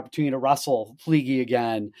got the opportunity to wrestle Fleege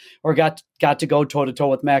again, or got to go toe to toe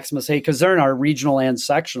with Maximus Hay, because they're in our regional and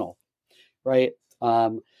sectional, right?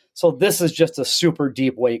 So this is just a super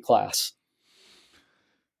deep weight class.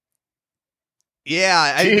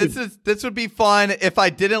 Yeah, this would be fun. If I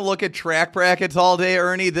didn't look at track brackets all day,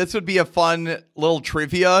 Ernie, this would be a fun little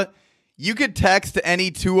trivia. You could text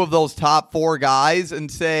any 2 of those top 4 guys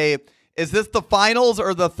and say, is this the finals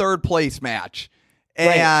or the 3rd place match?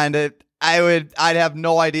 Right. And I'd have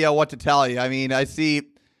no idea what to tell you. I mean, I see.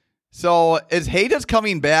 So is Hay just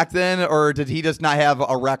coming back then, or did he just not have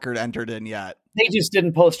a record entered in yet? They just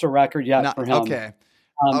didn't post a record yet for him. Okay.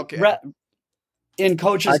 In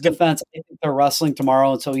coach's defense, I think they're wrestling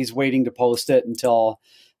tomorrow, and so he's waiting to post it until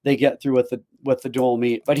they get through with the dual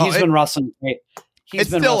meet. But he's been wrestling. It's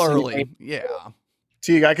still early. Yeah.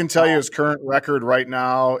 Teague, I can tell you his current record right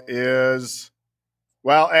now is,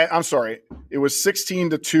 I'm sorry, it was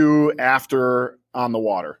 16-2 after On the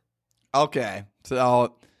Water. Okay,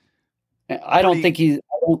 so I don't think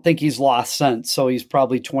he's lost since. So he's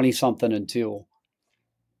probably 20-something-2.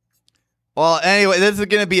 Well, anyway, this is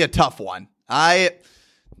going to be a tough one. I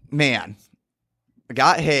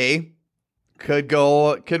got Hay, could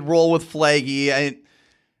roll with Flaggy.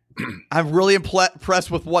 I'm really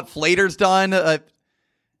impressed with what Flater's done.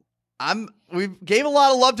 We gave a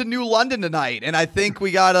lot of love to New London tonight, and I think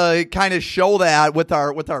we gotta kind of show that with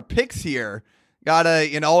our picks here. Gotta,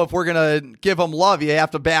 if we're gonna give them love, you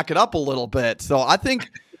have to back it up a little bit. So I think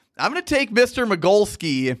I'm gonna take Mr.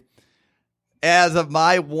 Mogolski as of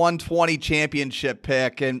my 120 championship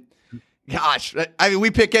pick. And gosh, I mean,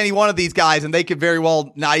 we pick any one of these guys, and they could very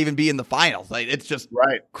well not even be in the finals. Like, it's just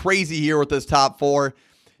crazy here with this top 4.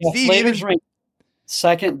 Yeah, Flater's ranked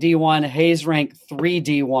 2nd D1, Hayes ranked 3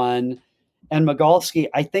 D1, and Mogolski,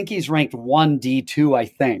 I think he's ranked 1 D2. I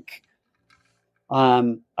think.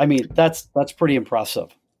 I mean, that's pretty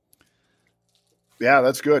impressive. Yeah,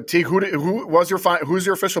 that's good. Teague, who's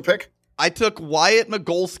your official pick? I took Wyatt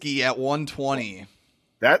Mogolski at 120.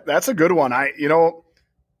 That's a good one.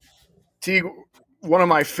 Teague, one of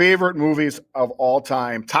my favorite movies of all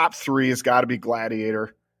time, top 3 has got to be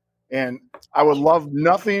Gladiator. And I would love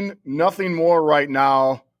nothing more right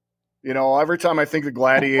now. Every time I think of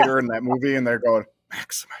Gladiator in that movie, and they're going,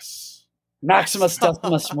 Maximus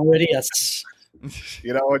Decimus Meridius.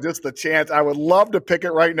 Just the chance. I would love to pick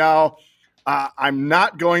it right now. I'm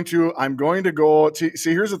not going to. I'm going to go. See,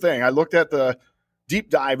 here's the thing. I looked at the deep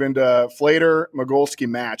dive into Flater Mogolski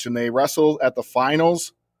match, and they wrestled at the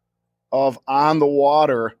finals of On the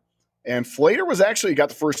Water. And Flater was actually got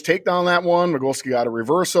the first takedown on that one. Mogolski got a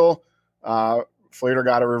reversal. Flater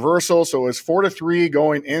got a reversal. So it was 4-3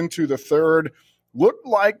 going into the 3rd. Looked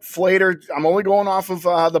like Flater, I'm only going off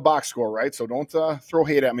of the box score, right? So don't throw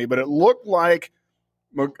hate at me. But it looked like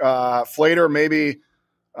Flater maybe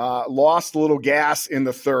lost a little gas in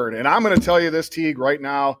the third. And I'm going to tell you this, Teague, right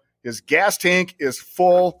now, his gas tank is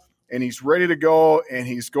full and he's ready to go, and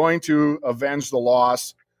he's going to avenge the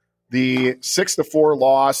loss, the 6-4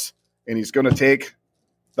 loss, and he's going to take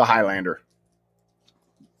the Highlander.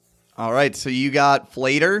 All right, so you got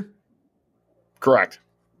Flater? Correct.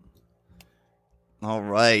 All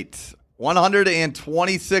right.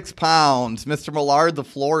 126 pounds. Mr. Millard, the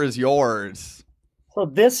floor is yours. So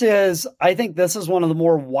I think this is one of the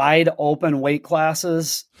more wide open weight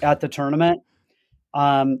classes at the tournament.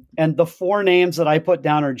 And the 4 names that I put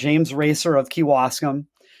down are James Racer of Kewaskum,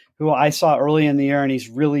 who I saw early in the year, and he's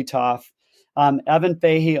really tough. Evan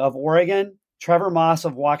Fahey of Oregon, Trevor Moss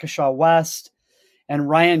of Waukesha West, and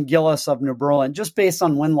Ryan Gillis of New Berlin, just based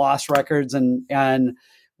on win-loss records and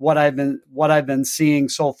what I've been seeing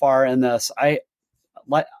so far in this. I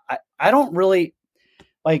don't really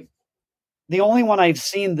like. The only one I've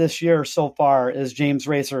seen this year so far is James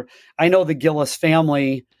Racer. I know the Gillis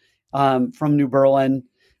family from New Berlin,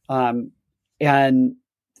 and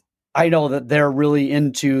I know that they're really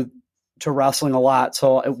into wrestling a lot.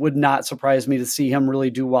 So it would not surprise me to see him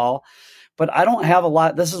really do well. But I don't have a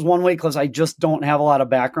lot. This is one weight class I just don't have a lot of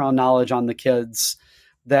background knowledge on the kids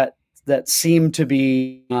that seem to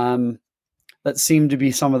be some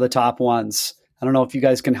of the top ones. I don't know if you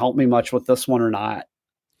guys can help me much with this one or not.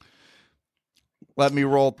 Let me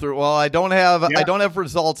roll through. Well, I don't have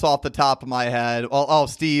results off the top of my head. Oh,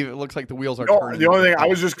 Steve, it looks like the wheels are turning. The only thing I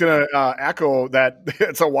was just going to echo that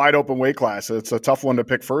it's a wide open weight class. It's a tough one to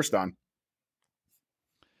pick first on.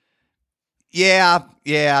 Yeah.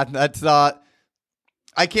 That's I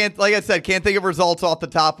can't, like I said, can't think of results off the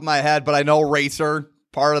top of my head, but I know Racer,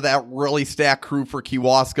 part of that really stacked crew for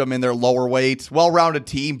Kewaskum in their lower weights. Well-rounded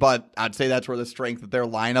team, but I'd say that's where the strength of their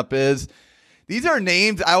lineup is. These are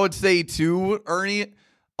names I would say too, Ernie.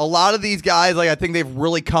 A lot of these guys, I think they've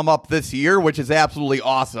really come up this year, which is absolutely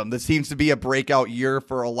awesome. This seems to be a breakout year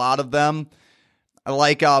for a lot of them. I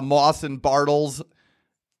like Moss and Bartles.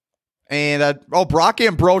 And Brock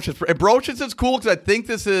Ambrosius. Ambrosius is cool because I think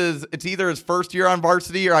it's either his first year on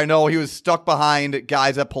varsity, or I know he was stuck behind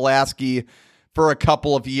guys at Pulaski for a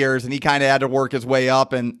couple of years, and he kind of had to work his way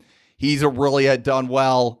up, and he's really had done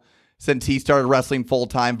well since he started wrestling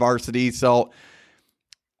full-time varsity. So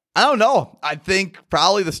I don't know. I think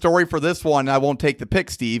probably the story for this one, I won't take the pick,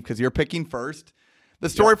 Steve, because you're picking first. The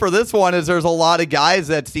story for this one is there's a lot of guys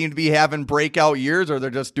that seem to be having breakout years, or they're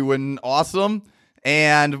just doing awesome.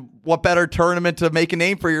 And what better tournament to make a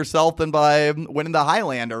name for yourself than by winning the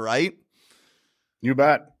Highlander, right? You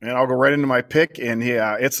bet. And I'll go right into my pick. And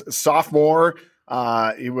it's sophomore.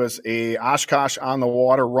 He was a Oshkosh on the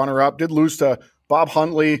water runner-up. Did lose to Bob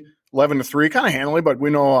Huntley 11-3, kind of handily, but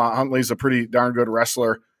we know Huntley's a pretty darn good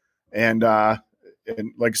wrestler. And like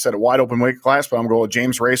I said, a wide open weight class, but I'm going with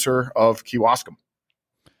James Racer of Kewaskum.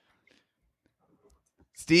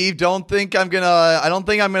 Steve, I don't think I'm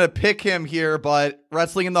gonna pick him here, but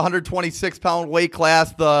wrestling in the 126 pound weight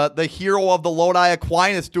class, the hero of the Lodi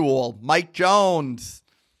Aquinas duel, Mike Jones.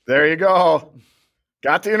 There you go.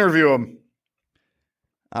 Got to interview him.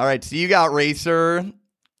 All right, so you got Racer.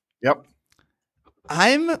 Yep.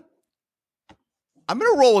 I'm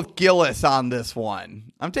gonna roll with Gillis on this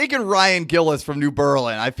one. I'm taking Ryan Gillis from New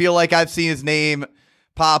Berlin. I feel like I've seen his name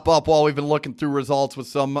pop up while we've been looking through results with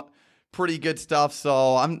some pretty good stuff.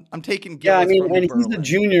 So I'm taking Gillis. Yeah, from New Berlin.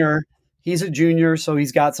 He's a junior, so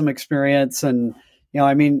he's got some experience, and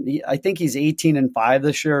I think he's 18-5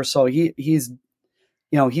 this year, so he's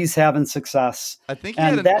having success. I think he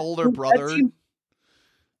had an older brother.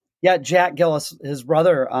 Yeah, Jack Gillis, his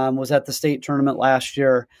brother, was at the state tournament last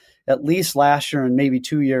year, at least last year and maybe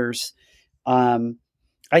 2 years.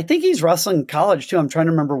 I think he's wrestling college too. I'm trying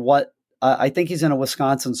to remember what. I think he's in a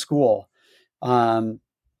Wisconsin school.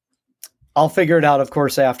 I'll figure it out, of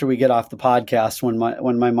course, after we get off the podcast when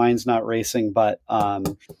my mind's not racing. But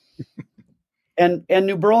and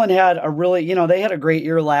New Berlin had a really, they had a great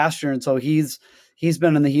year last year, and so he's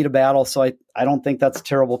been in the heat of battle. So I don't think that's a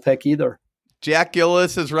terrible pick either. Jack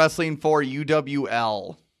Gillis is wrestling for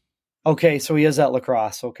UWL. Okay, so he is at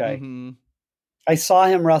lacrosse. Okay. Mm-hmm. I saw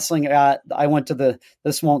him wrestling I went to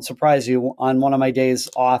this won't surprise you, on one of my days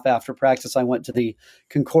off after practice, I went to the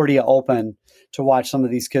Concordia Open to watch some of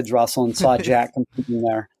these kids wrestle and saw Jack competing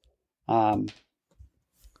there.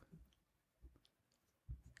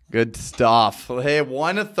 Good stuff. Hey,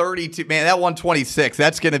 132, man, that 126,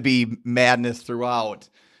 that's going to be madness throughout.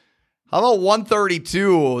 How about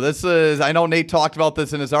 132? I know Nate talked about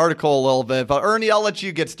this in his article a little bit, but Ernie, I'll let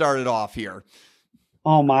you get started off here.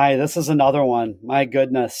 Oh my, this is another one. My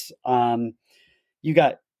goodness. You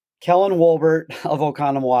got Kellen Wolbert of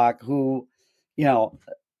Oconomowoc, who,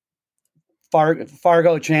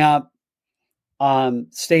 Fargo champ,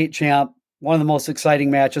 state champ, one of the most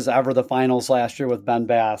exciting matches ever, the finals last year with Ben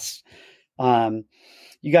Bass.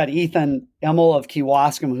 You got Ethan Emmel of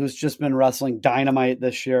Kewaskum, who's just been wrestling dynamite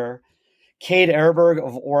this year. Cade Airberg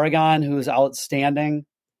of Oregon, who's outstanding.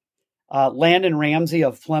 Landon Ramsey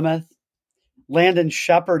of Plymouth. Landon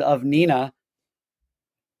Shepard of Neenah.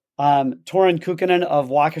 Torin Kukkonen of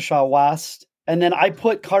Waukesha West. And then I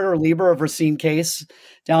put Carter Lieber of Racine Case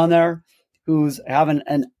down there, who's having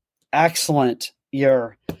an excellent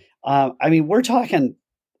year. We're talking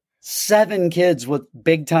 7 kids with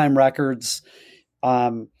big time records.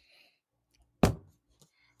 And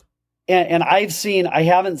I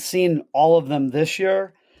haven't seen all of them this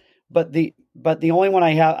year, but the only one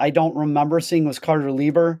I don't remember seeing was Carter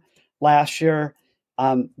Lieber last year.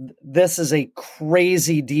 This is a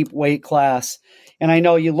crazy deep weight class. And I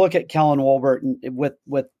know you look at Kellen Wolbert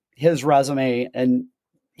with his resume, and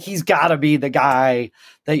he's got to be the guy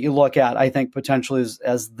that you look at, I think, potentially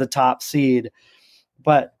as the top seed.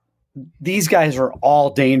 But these guys are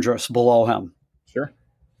all dangerous below him. Sure.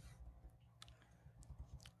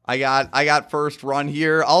 I got first run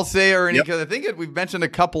here. I'll say, Ernie, because I think we've mentioned a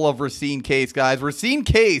couple of Racine Case guys. Racine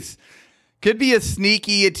Case could be a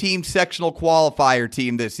sneaky team sectional qualifier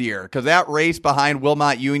team this year, because that race behind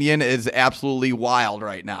Wilmot Union is absolutely wild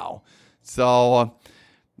right now. So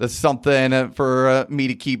that's something for me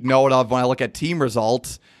to keep note of when I look at team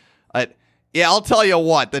results. I'll tell you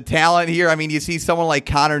what, the talent here, I mean, you see someone like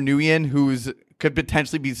Connor Nguyen, who's could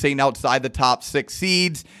potentially be sitting outside the top 6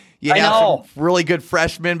 seeds. You have some really good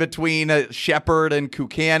freshmen between Shepard and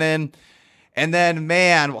Kukkonen. And then,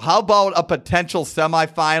 man, how about a potential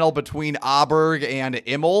semifinal between Aberg and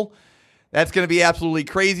Immel? That's going to be absolutely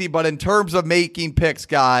crazy. But in terms of making picks,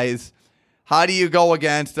 guys, how do you go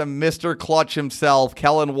against Mr. Clutch himself,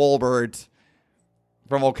 Kellen Wolbert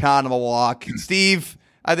from Oconomowoc? Steve,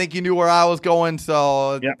 I think you knew where I was going,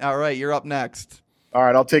 so All right, you're up next. All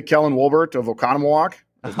right, I'll take Kellen Wolbert of Oconomowoc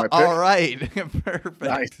as my pick. All right, perfect.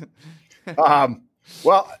 Nice.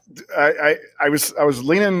 Well, I was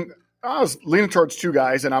leaning towards 2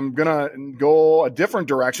 guys, and I'm gonna go a different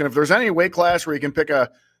direction. If there's any weight class where you can pick a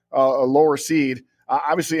lower seed,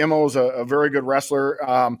 obviously Immo is a very good wrestler.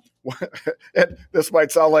 This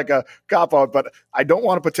might sound like a cop out, but I don't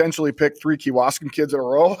want to potentially pick 3 Kewaskum kids in a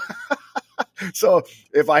row. So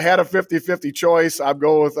if I had a 50-50 choice, I'd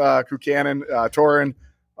go with Kukkonen, Torin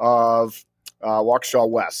of Waukesha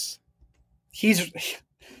West.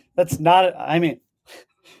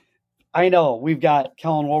 I know we've got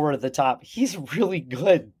Kellen Wolbert at the top. He's really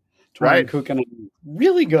good. Right. Kukkonen,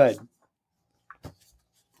 really good.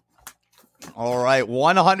 All right,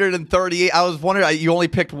 138. I was wondering, you only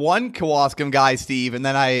picked one Kewaskum guy, Steve, and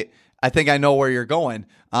then I think I know where you're going.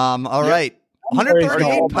 All right,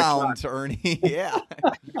 138 pounds, Ernie. Yeah.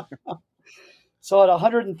 So at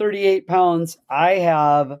 138 pounds, I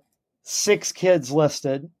have 6 kids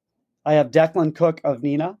listed. I have Declan Cook of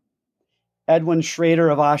Neenah, Edwin Schrader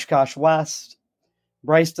of Oshkosh West,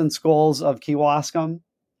 Bryson Scholes of Kewaskum,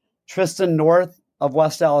 Tristan North of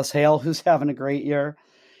West Alice Hale, who's having a great year,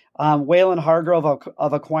 Waylon Hargrove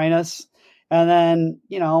of Aquinas, and then,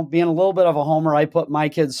 being a little bit of a homer, I put my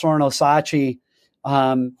kid Soren Osachi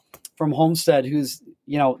from Homestead, who's,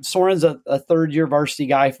 Soren's a third-year varsity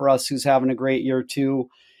guy for us who's having a great year too.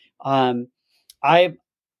 I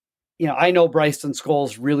know Bryson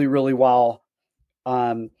Scholes really, really well.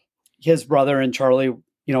 His brother and Charlie,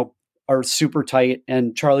 are super tight,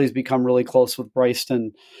 and Charlie's become really close with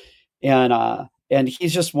Bryson. And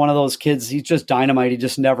he's just one of those kids. He's just dynamite. He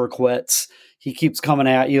just never quits. He keeps coming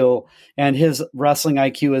at you, and his wrestling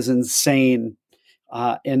IQ is insane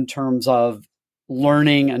in terms of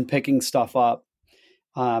learning and picking stuff up.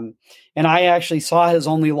 And I actually saw his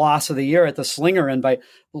only loss of the year at the Slinger Invite.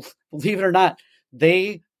 Believe it or not,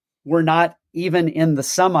 they were not even in the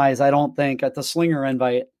semis, I don't think, at the Slinger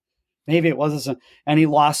Invite. Maybe it wasn't. And he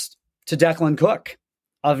lost to Declan Cook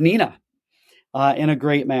of Neenah in a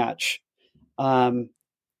great match. And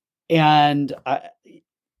I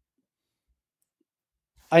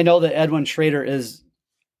know that Edwin Schrader is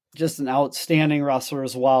just an outstanding wrestler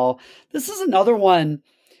as well. This is another one.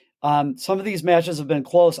 Some of these matches have been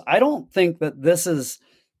close. I don't think that this is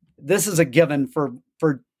a given for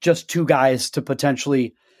just 2 guys to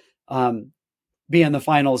potentially be in the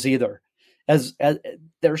finals either. As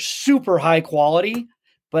they're super high quality,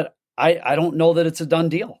 but I don't know that it's a done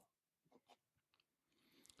deal.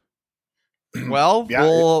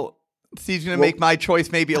 Well, Steve's going to make my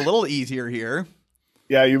choice maybe a little easier here.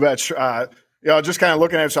 Yeah, you bet. Just kind of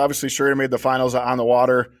looking at it, so obviously Schrader made the finals on the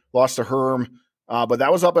water, lost to Herm. But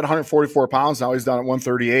that was up at 144 pounds. Now he's down at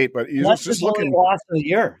 138. But he's That's just his looking only loss of the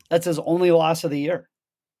year. That's his only loss of the year.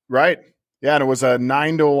 right. Yeah, and it was a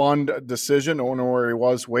 9-1 decision. I don't know where he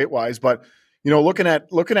was weight wise, but looking at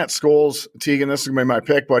Scholes, Teague, and this is gonna be my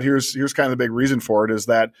pick. But here's kind of the big reason for it is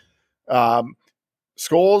that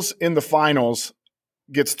Scholes in the finals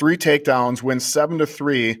gets 3 takedowns, wins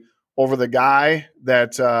 7-3 over the guy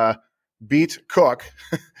that beat Cook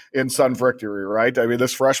in Sun Victory, right? I mean,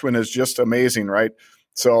 this freshman is just amazing, right?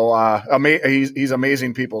 So he's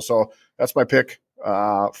amazing people. So that's my pick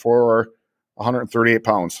for 138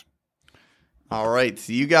 pounds. All right,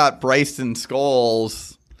 so you got Bryson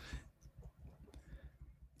Scholes.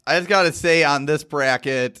 I just got to say on this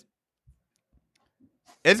bracket,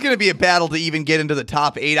 it's going to be a battle to even get into the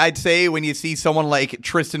top 8. I'd say when you see someone like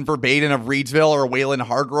Tristan Verbaden of Reedsville or Waylon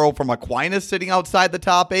Hargrove from Aquinas sitting outside the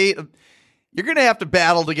top 8, you're going to have to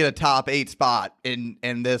battle to get a top 8 spot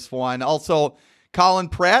in this one. Also, Colin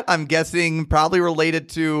Pratt, I'm guessing probably related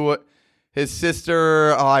to his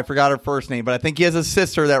sister. Oh, I forgot her first name, but I think he has a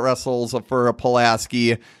sister that wrestles for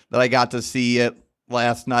Pulaski that I got to see it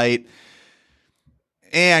last night.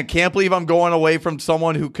 And can't believe I'm going away from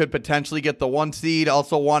someone who could potentially get the 1 seed.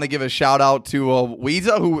 Also want to give a shout out to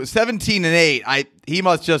Weeza, who was 17-8. He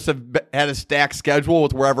must just have had a stacked schedule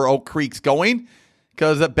with wherever Oak Creek's going,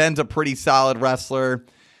 because Ben's a pretty solid wrestler.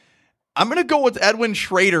 I'm going to go with Edwin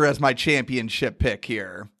Schrader as my championship pick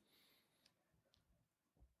here.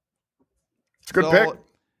 It's a good pick.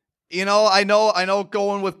 I know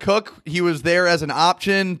going with Cook, he was there as an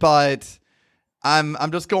option, but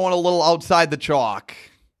I'm just going a little outside the chalk.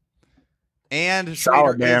 And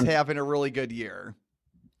Schrader is having a really good year.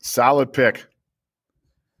 Solid pick.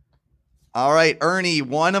 All right, Ernie,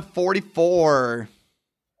 144.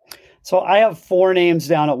 So I have 4 names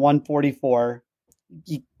down at 144.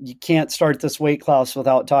 You can't start this weight class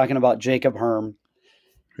without talking about Jacob Herm.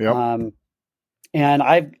 Yep. And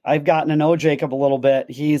I've gotten to know Jacob a little bit.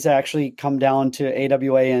 He's actually come down to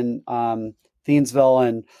AWA in Thiensville,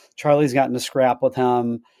 and Charlie's gotten to scrap with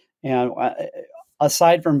him. And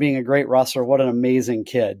aside from being a great wrestler, what an amazing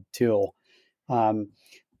kid too.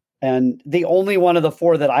 And the only one of the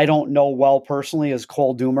 4 that I don't know well personally is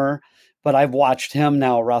Cole Doomer, but I've watched him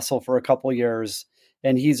now wrestle for a couple years,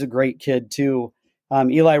 and he's a great kid too.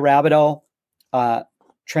 Eli Rabideau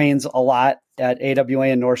trains a lot at AWA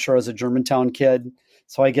in North Shore as a Germantown kid,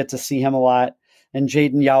 so I get to see him a lot. And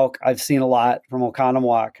Jaden Yauk, I've seen a lot from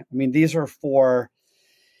Oconomowoc. I mean, these are 4.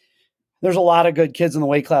 There's a lot of good kids in the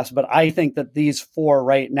weight class, but I think that these 4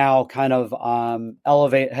 right now kind of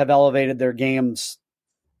have elevated their games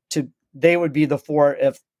to. They would be the 4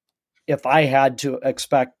 if I had to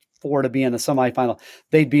expect 4 to be in a semifinal.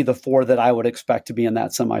 They'd be the 4 that I would expect to be in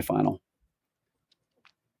that semifinal.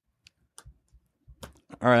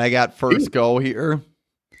 All right, I got first go here.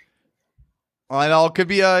 I know it could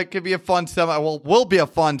be a fun will be a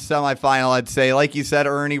fun semifinal, I'd say. Like you said,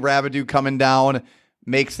 Ernie Rabideau coming down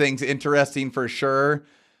makes things interesting for sure.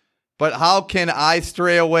 But how can I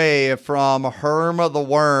stray away from Herm of the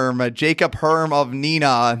Worm? Jacob Herm of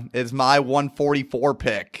Neenah is my 144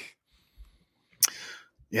 pick.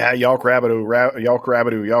 Yeah, Yauk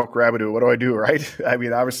Rabideau. What do I do, right? I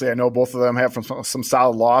mean, obviously, I know both of them have some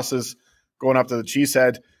solid losses going up to the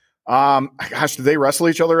Cheesehead. Gosh, did they wrestle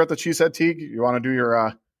each other at the Cheesehead, Teague? You want to do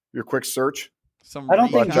your quick search? I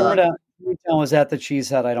don't think Germantown was at the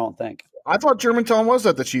Cheesehead. I don't think. I thought Germantown was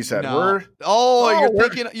at the Cheesehead. No. You're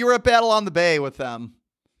thinking you were at Battle on the Bay with them.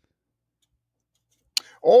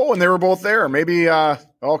 Oh, and they were both there. Maybe.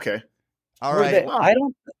 Okay. All right. I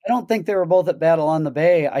don't think they were both at Battle on the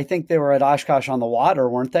Bay. I think they were at Oshkosh on the Water,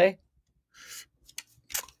 weren't they?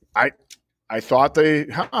 I thought they.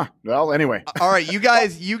 Well, anyway. All right, you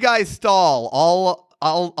guys stall.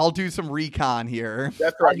 I'll do some recon here.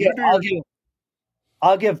 That's right.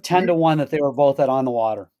 I'll give 10-1 that they were both at On the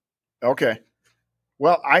Water. Okay.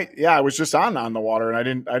 Well, I was just on the Water,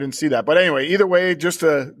 and I didn't see that. But anyway, either way, just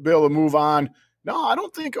to be able to move on. No, I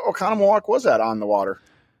don't think Oconomowoc was at On the Water.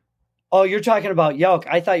 Oh, you're talking about Yauk.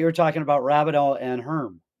 I thought you were talking about Rabideau and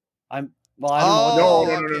Herm. I don't know.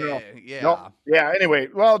 No. Yeah. No. Yeah. Anyway,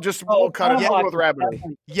 well, just we'll cut it with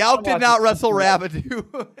Rabideau. Yauk did not wrestle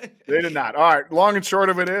Rabideau. They did not. All right. Long and short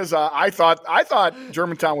of it is, I thought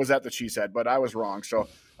Germantown was at the Cheesehead, but I was wrong. So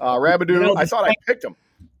Rabideau, I thought I picked him.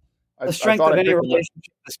 The strength of any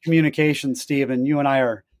relationship is communication, Steve, and you and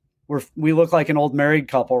I we look like an old married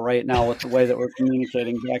couple right now with the way that we're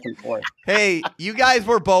communicating back and forth. Hey, you guys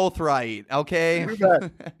were both right, okay?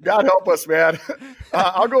 God help us, man.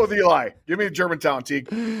 I'll go with Eli. Give me Germantown, Teague.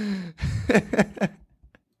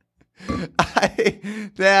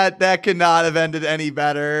 That could not have ended any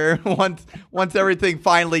better. Once everything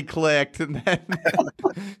finally clicked, and then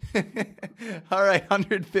all right,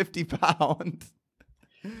 150 pounds.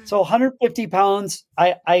 So 150 pounds,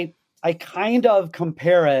 I kind of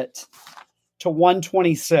compare it to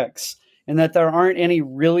 126 in that there aren't any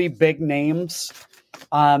really big names.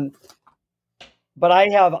 But I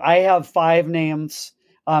have 5 names: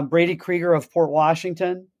 Brady Krieger of Port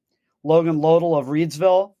Washington, Logan Lodel of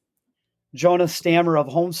Reedsville, Jonas Stammer of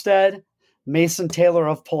Homestead, Mason Taylor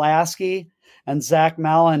of Pulaski, and Zach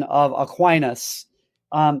Mallon of Aquinas.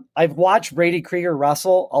 I've watched Brady Krieger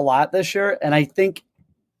wrestle a lot this year, and I think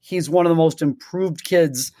he's one of the most improved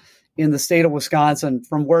kids in the state of Wisconsin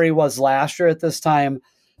from where he was last year at this time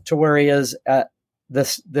to where he is at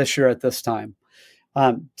this year at this time.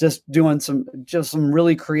 Just doing some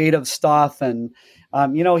really creative stuff. And,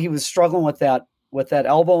 he was struggling with that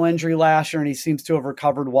elbow injury last year, and he seems to have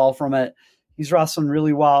recovered well from it. He's wrestling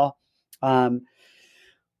really well.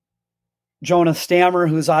 Jonas Stammer,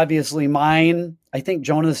 who's obviously mine. I think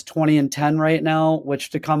Jonah's 20-10 right now, which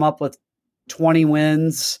to come up with 20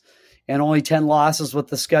 wins and only 10 losses with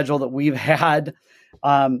the schedule that we've had.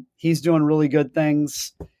 He's doing really good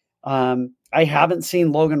things. I haven't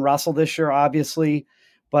seen Logan wrestle this year, obviously,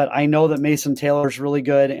 but I know that Mason Taylor's really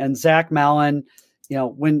good. And Zach Mallon,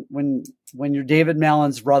 when you're David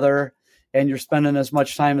Mallon's brother and you're spending as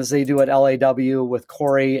much time as they do at LAW with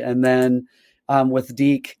Corey and then with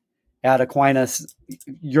Deke at Aquinas,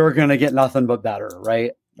 you're going to get nothing but better,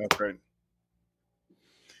 right? That's right.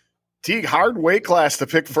 Teague, hard weight class to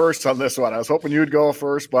pick first on this one. I was hoping you'd go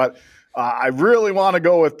first, but I really want to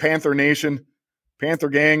go with Panther Nation, Panther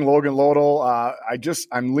Gang, Logan Lodel.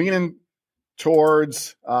 I'm leaning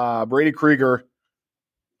towards Brady Krieger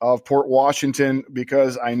of Port Washington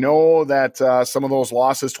because I know that some of those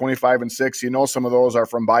losses, 25-6, some of those are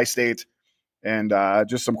from bi-state and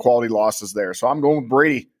just some quality losses there. So I'm going with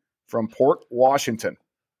Brady from Port Washington.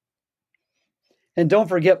 And don't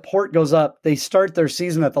forget, Port goes up. They start their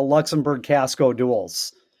season at the Luxembourg Casco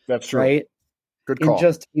Duels. That's true. Right? Good call. In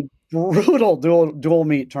just a brutal dual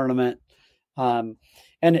meet tournament. And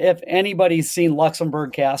if anybody's seen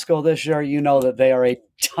Luxembourg Casco this year, you know that they are a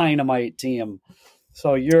dynamite team.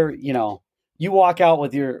 So you walk out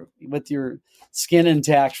with your skin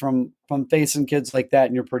intact from facing kids like that,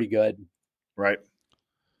 and you're pretty good. Right.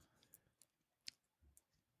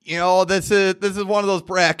 This is one of those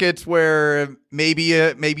brackets where maybe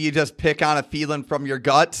you just pick on a feeling from your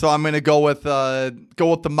gut. So I'm going to go with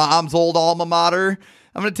the mom's old alma mater.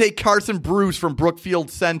 I'm going to take Carson Bruce from Brookfield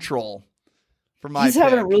Central for my He's pick.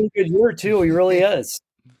 having a really good year too. He really is.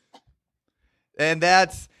 And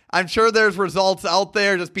I'm sure there's results out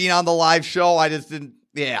there just being on the live show. I just didn't.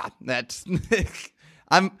 Yeah, that's.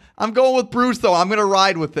 I'm going with Bruce though. I'm going to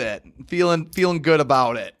ride with it. Feeling good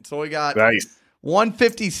about it. So we got nice.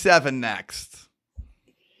 157 next.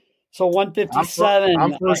 So 157.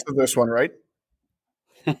 I'm first of this one, right?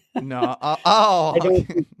 No. I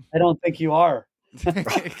don't think you are.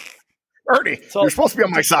 Ernie, you're supposed to be on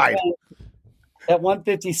my side. At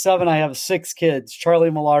 157, I have 6 kids. Charlie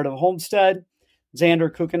Millard of Homestead, Xander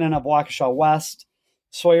Kukkonen of Waukesha West,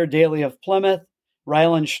 Sawyer Daly of Plymouth,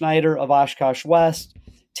 Rylan Schneider of Oshkosh West,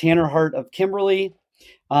 Tanner Hart of Kimberly,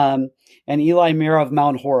 and Eli Mira of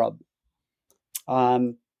Mount Horeb.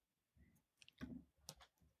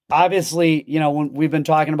 Obviously, when we've been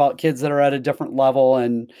talking about kids that are at a different level,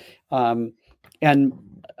 and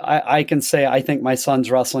I can say I think my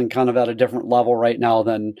son's wrestling kind of at a different level right now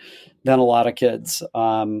than a lot of kids.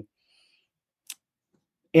 And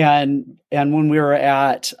when we were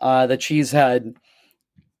at the Cheesehead,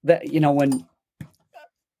 that when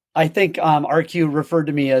I think RQ referred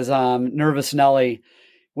to me as Nervous Nelly,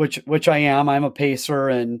 which I am. I'm a pacer,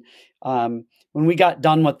 and when we got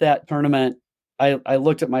done with that tournament, I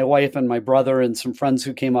looked at my wife and my brother and some friends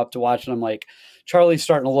who came up to watch, and I'm like, Charlie's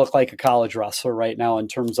starting to look like a college wrestler right now in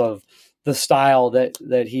terms of the style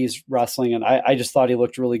that he's wrestling. And I just thought he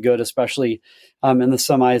looked really good, especially in the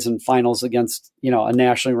semis and finals against, a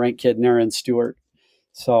nationally ranked kid, Naren Stewart.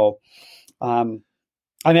 So I'm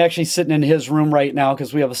actually sitting in his room right now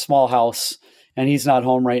because we have a small house and he's not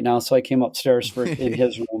home right now. So I came upstairs in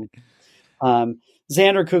his room.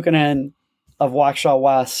 Xander Kukkonen of Waukesha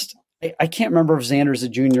West. I can't remember if Xander's a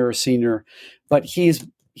junior or senior, but he's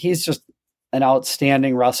just an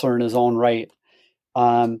outstanding wrestler in his own right.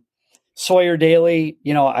 Sawyer Daly,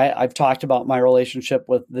 I've talked about my relationship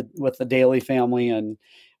with the Daly family, and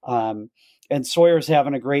Sawyer's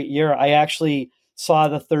having a great year. I actually saw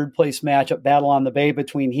the third place match at Battle on the Bay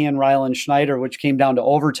between he and Rylan Schneider, which came down to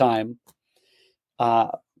overtime.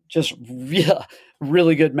 Just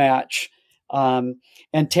really good match.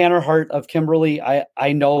 And Tanner Hart of Kimberly,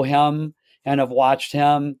 I know him and have watched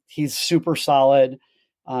him. He's super solid.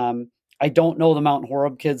 I don't know the Mount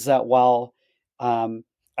Horeb kids that well.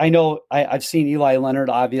 I know I've seen Eli Leonard,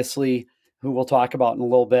 obviously, who we'll talk about in a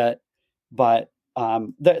little bit, but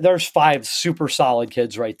there's 5 super solid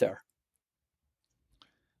kids right there.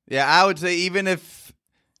 Yeah, I would say even if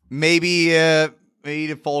maybe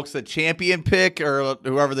the folks the champion pick or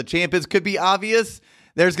whoever the champ is could be obvious,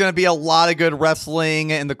 there's going to be a lot of good wrestling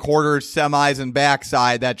in the quarters, semis, and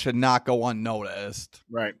backside that should not go unnoticed.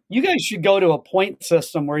 Right. You guys should go to a point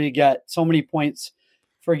system where you get so many points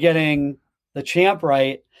for getting the champ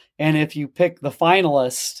right. And if you pick the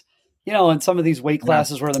finalist, in some of these weight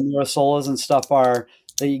classes where the Mirasolas and stuff are,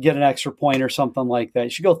 that you get an extra point or something like that. You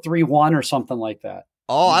should go 3-1 or something like that.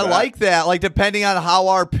 Oh, I like that. Like, depending on how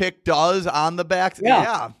our pick does on the backs.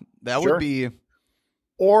 Yeah, that would be.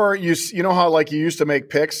 Or you know how like you used to make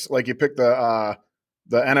picks, like you pick the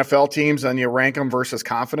NFL teams and you rank them versus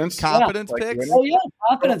confidence picks. Oh yeah,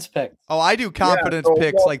 confidence picks. Oh, I do confidence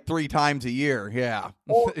picks like 3 times a year. Yeah,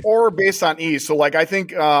 or based on ease. So like I think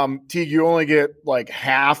Teague, you only get like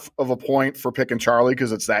half of a point for picking Charlie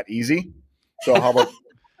because it's that easy. So how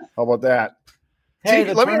about that? Hey,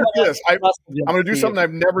 Teague, let me ask you this. I'm going to do something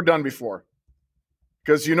I've never done before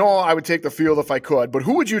because I would take the field if I could. But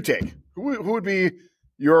who would you take? Who would be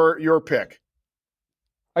your pick?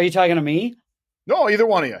 Are you talking to me? No, either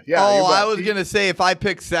one of you. Yeah. I was gonna say if I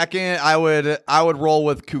pick second, I would roll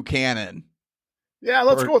with Buchanan. Yeah,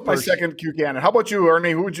 let's go with my second Buchanan. How about you,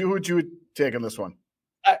 Ernie? Who would you take in this one?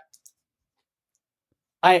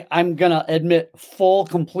 I'm gonna admit full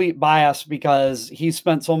complete bias because he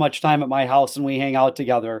spent so much time at my house and we hang out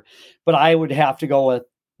together. But I would have to go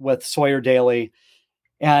with Sawyer Daly,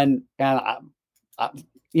 and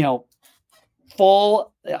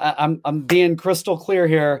full. I'm being crystal clear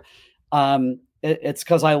here. It's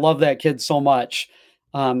because I love that kid so much.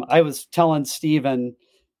 I was telling Steve and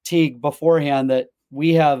Teague beforehand that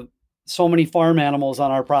we have so many farm animals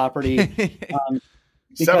on our property.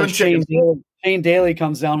 Because Shane Daly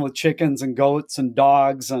comes down with chickens and goats and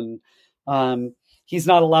dogs, and he's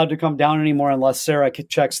not allowed to come down anymore unless Sarah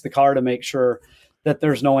checks the car to make sure that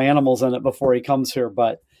there's no animals in it before he comes here.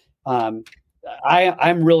 But I'm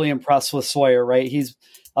really impressed with Sawyer, right? He's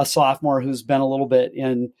a sophomore who's been a little bit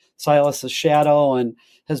in Silas's shadow and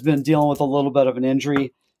has been dealing with a little bit of an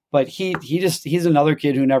injury, but he's another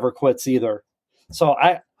kid who never quits either. So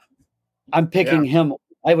I'm picking him.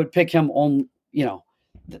 I would pick him on,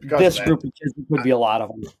 this group of kids would be a lot of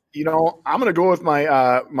them. I'm going to go with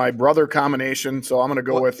my brother combination. So I'm going to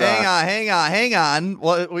go with. Hang on.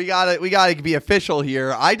 Well, we got to be official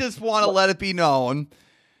here. I just want to let it be known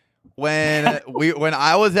when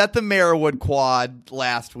I was at the Merriwood Quad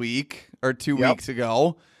last week or 2 weeks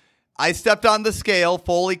ago, I stepped on the scale,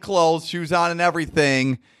 fully clothed, shoes on and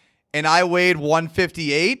everything, and I weighed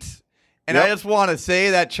 158. And I just want to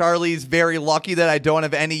say that Charlie's very lucky that I don't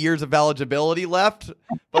have any years of eligibility left.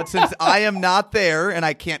 But since I am not there and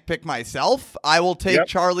I can't pick myself, I will take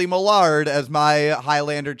Charlie Millard as my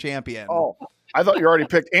Highlander champion. Oh, I thought you already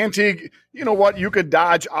picked Antique. You know what? You could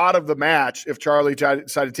dodge out of the match if Charlie decided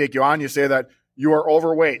to take you on. You say that you are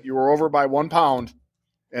overweight. You were over by 1 pound,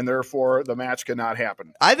 and therefore the match cannot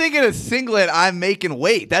happen. I think in a singlet, I'm making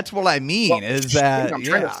weight. That's what I mean. I'm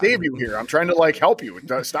trying to save you here. I'm trying to help you.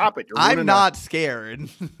 Stop it. I'm not scared.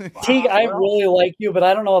 Teague, I really like you, but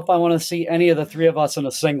I don't know if I want to see any of the 3 of us in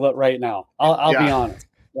a singlet right now. I'll be honest.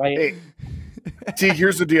 Right. Hey, Teague,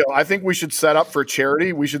 here's the deal. I think we should set up for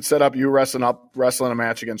charity. We should set up you wrestling a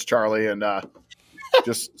match against Charlie and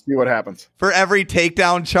just see what happens. For every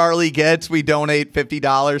takedown Charlie gets, we donate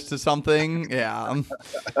 $50 to something. Yeah.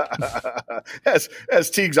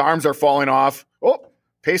 As Teague's arms are falling off. Oh,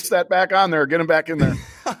 paste that back on there. Get him back in there.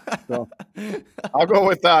 So, I'll go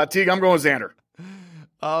with Teague. I'm going with Xander.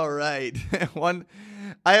 All right.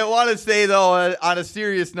 I want to say, though, on a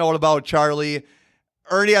serious note about Charlie,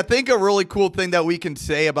 Ernie, I think a really cool thing that we can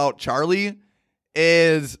say about Charlie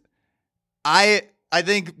is I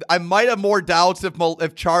think I might have more doubts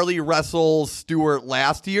if Charlie wrestles Stewart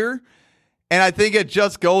last year. And I think it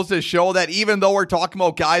just goes to show that even though we're talking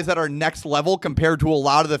about guys that are next level compared to a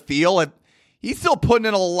lot of the field, he's still putting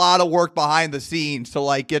in a lot of work behind the scenes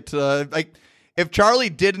to get to if Charlie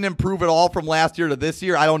didn't improve at all from last year to this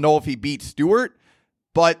year, I don't know if he beat Stewart,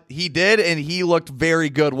 but he did, and he looked very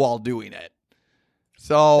good while doing it.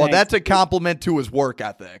 So that's a compliment to his work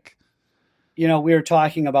ethic. We were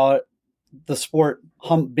talking about the sport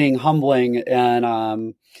being humbling, and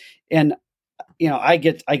I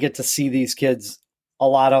get to see these kids a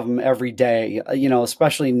lot of them every day,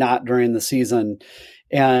 especially not during the season.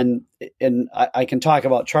 And I can talk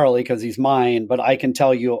about Charlie because he's mine, but I can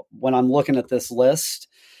tell you when I'm looking at this list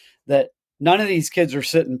that none of these kids are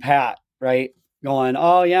sitting pat, right? Going,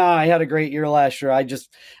 oh yeah, I had a great year last year. I just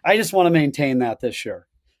want to maintain that this year,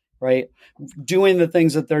 right? Doing the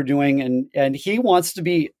things that they're doing. And he wants to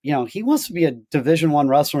be, a Division I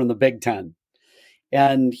wrestler in the Big Ten.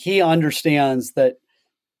 And he understands that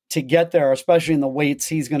to get there, especially in the weights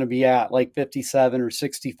he's going to be at, like 57 or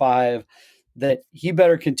 65, that he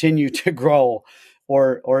better continue to grow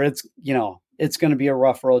or it's going to be a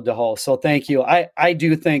rough road to hoe. So thank you. I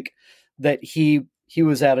do think that he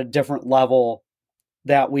was at a different level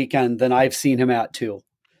that weekend than I've seen him at too.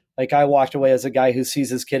 Like I walked away as a guy who sees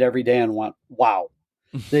his kid every day and went, wow,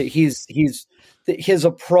 that his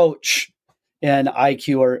approach and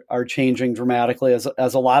IQ are changing dramatically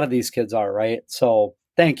as a lot of these kids are. Right. So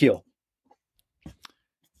thank you.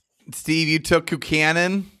 Steve, you took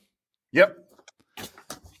Buchanan. Yep.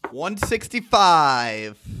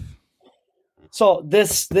 165. So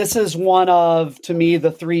this is one of, to me,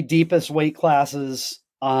 the 3 deepest weight classes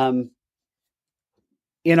in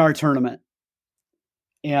our tournament.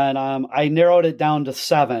 And I narrowed it down to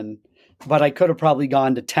 7, but I could have probably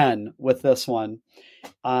gone to 10 with this one.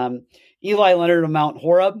 Eli Leonard of Mount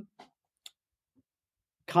Horeb,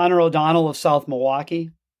 Connor O'Donnell of South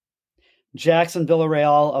Milwaukee, Jackson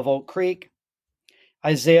Villarreal of Oak Creek,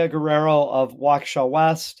 Isaiah Guerrero of Waukesha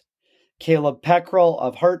West, Caleb Peckrell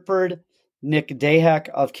of Hartford, Nick Dahek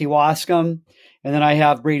of Kewaskum, and then I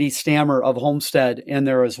have Brady Stammer of Homestead in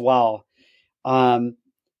there as well.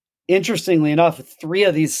 Interestingly enough, 3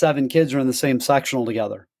 of these 7 kids are in the same sectional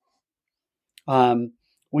together.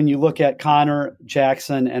 When you look at Connor,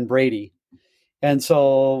 Jackson, and Brady. And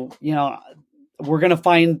so, we're going to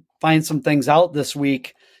find some things out this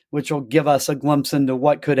week, which will give us a glimpse into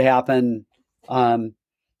what could happen in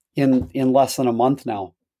less than a month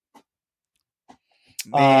now.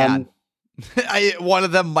 Man, one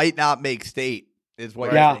of them might not make state is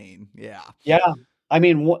what you're saying. Yeah. Yeah. I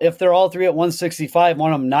mean, if they're all 3 at 165,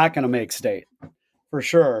 one of them not going to make state for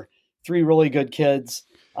sure. 3 really good kids.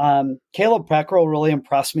 Caleb Peckrell really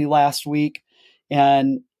impressed me last week.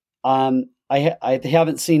 And I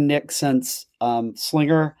haven't seen Nick since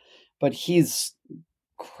Slinger, but he's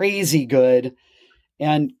crazy good.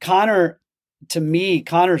 And Connor, to me,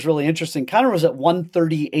 Connor's really interesting. Connor was at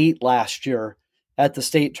 138 last year at the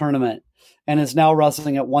state tournament and is now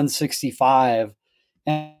wrestling at 165.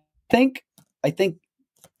 And I think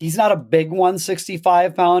he's not a big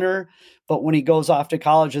 165 pounder, but when he goes off to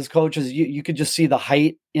college, his coaches, you could just see the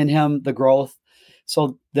height in him, the growth.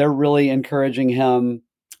 So they're really encouraging him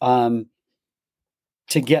to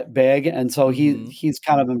get big. And so he's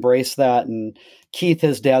kind of embraced that. And Keith,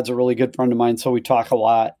 his dad's a really good friend of mine. So we talk a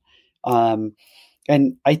lot. And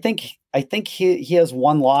I think he has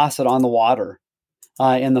 1 loss at On the Water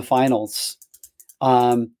in the finals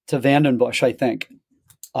to Vandenbush, I think.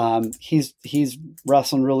 He's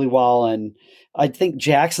wrestling really well. And I think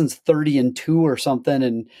Jackson's 30-2 or something.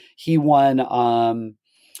 And he won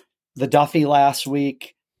the Duffy last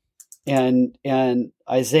week. And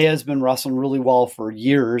Isaiah's been wrestling really well for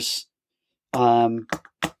years. And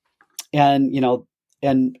the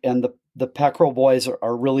Peckrell boys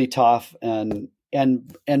are really tough, and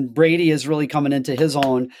Brady is really coming into his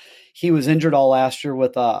own. He was injured all last year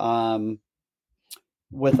with a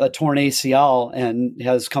torn ACL and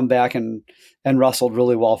has come back and wrestled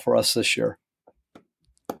really well for us this year.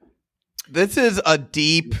 This is a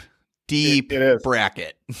deep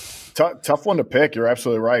bracket. Tough one to pick. You're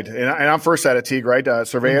absolutely right. And I'm first at a Teague, right?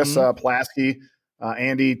 Serveus, Pulaski,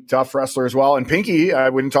 Andy, tough wrestler as well. And Pinky,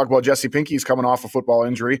 we didn't talk about Jesse Pinky. He's coming off a football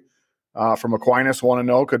injury from Aquinas.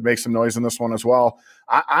 1-0, could make some noise in this one as well.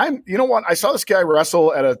 You know what? I saw this guy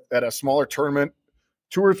wrestle at a smaller tournament,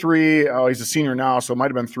 2 or 3. Oh, he's a senior now, so it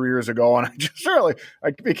might have been 3 years ago. And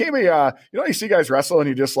I became you see guys wrestle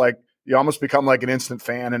and you almost become like an instant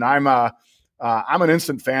fan. And I'm an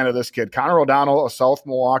instant fan of this kid. Connor O'Donnell of South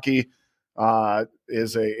Milwaukee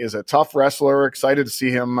is a tough wrestler. Excited to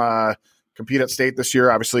see him compete at state this year.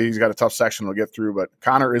 Obviously, he's got a tough section to get through, but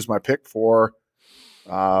Connor is my pick for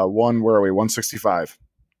 165.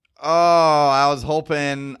 Oh, I was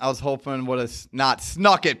hoping would have not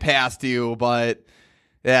snuck it past you, but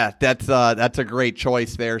yeah, that's a great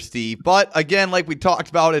choice there, Steve. But again, like we talked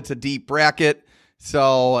about, it's a deep bracket,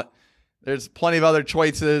 so there's plenty of other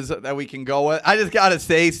choices that we can go with. I just got to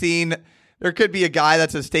say, there could be a guy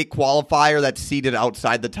that's a state qualifier that's seated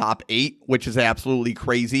outside the top 8, which is absolutely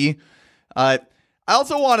crazy. I I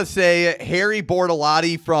also want to say Harry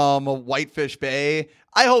Bortolotti from Whitefish Bay.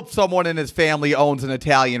 I hope someone in his family owns an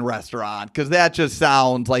Italian restaurant, because that just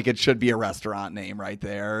sounds like it should be a restaurant name right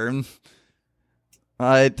there.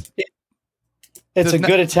 It's a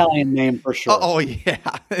good Italian name for sure. Oh yeah.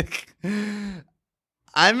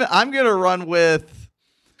 I'm gonna run with.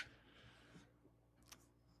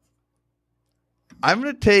 I'm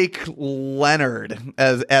gonna take Leonard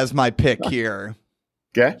as my pick here.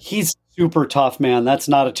 Okay, he's super tough, man. That's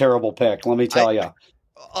not a terrible pick. Let me tell you.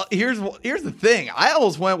 Here's the thing. I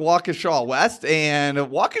almost went Waukesha West, and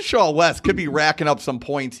Waukesha West could be racking up some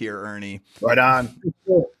points here, Ernie. Right on.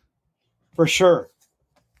 For sure.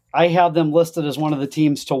 I have them listed as one of the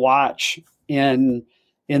teams to watch in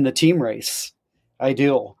the team race. I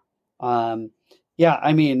do. Yeah,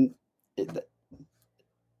 I mean,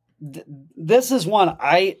 this is one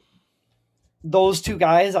those two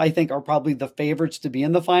guys I think are probably the favorites to be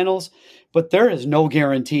in the finals, but there is no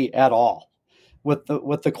guarantee at all with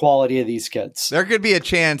the quality of these kids. There could be a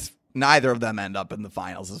chance neither of them end up in the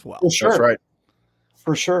finals as well. For sure. That's right.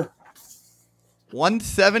 For sure.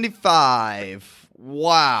 175.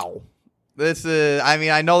 Wow. This is, I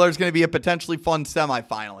mean, I know there's going to be a potentially fun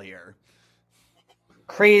semifinal here.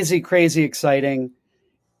 Crazy, crazy exciting.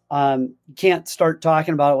 Can't start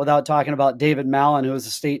talking about it without talking about David Mallon, who was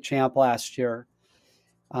a state champ last year.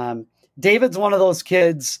 David's one of those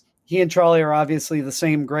kids. He and Charlie are obviously the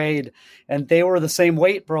same grade, and they were the same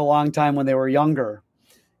weight for a long time when they were younger.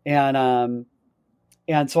 And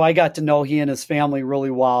so I got to know he and his family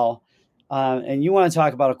really well. And you want to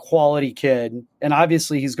talk about a quality kid, and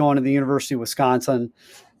obviously he's going to the University of Wisconsin.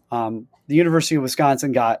 The University of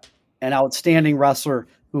Wisconsin got an outstanding wrestler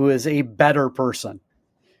who is a better person.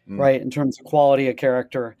 Right, in terms of quality of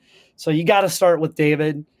character. So you got to start with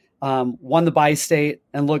David. Won the bi-state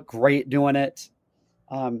and looked great doing it.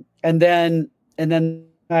 And then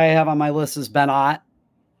I have on my list is Ben Ott,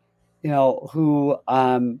 who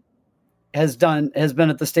has been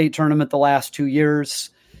at the state tournament the last 2 years.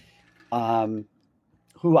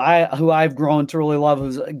 Who I've grown to really love,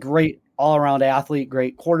 who's a great all-around athlete,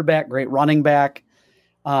 great quarterback, great running back,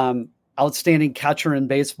 outstanding catcher in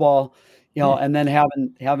baseball. And then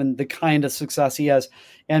having the kind of success he has.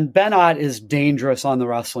 And Ben Ott is dangerous on the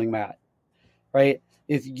wrestling mat, right?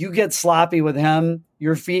 If you get sloppy with him,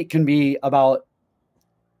 your feet can be about,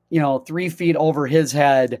 3 feet over his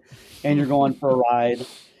head, and you're going for a ride.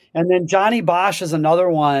 And then Johnny Bosch is another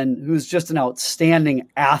one who's just an outstanding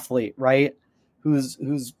athlete, right? Who's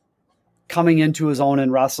coming into his own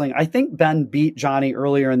in wrestling. I think Ben beat Johnny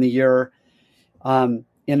earlier in the year in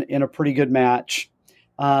a pretty good match.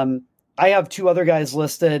 I have 2 other guys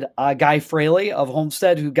listed. Guy Fraley of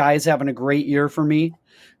Homestead, who guy's having a great year for me,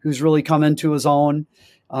 who's really come into his own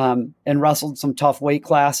and wrestled some tough weight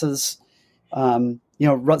classes, run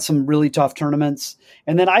some really tough tournaments.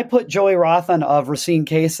 And then I put Joey Rothan of Racine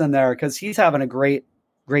Case in there because he's having a great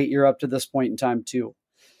year up to this point in time too.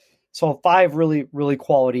 So 5 really, really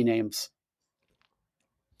quality names.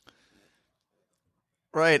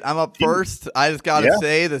 Right. I'm up first. I just got to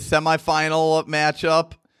say the semifinal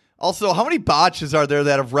matchup. Also, how many botches are there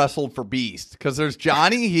that have wrestled for Beast? Because there's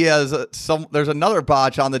Johnny. He has there's another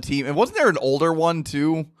botch on the team. And wasn't there an older one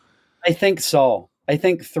too? I think so. I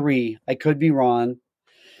think 3. I could be wrong.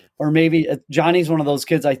 Or maybe Johnny's one of those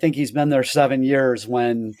kids. I think he's been there 7 years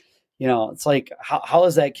when, it's like, how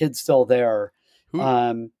is that kid still there?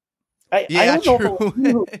 I don't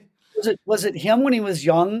know. Was it him when he was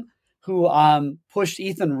young who pushed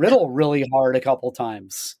Ethan Riddle really hard a couple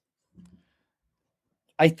times?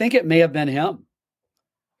 I think it may have been him.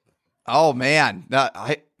 Oh man, now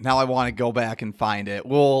I want to go back and find it.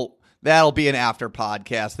 That'll be an after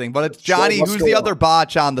podcast thing. But it's Johnny. Who's the other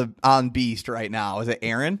botch on Beast right now? Is it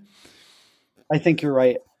Aaron? I think you're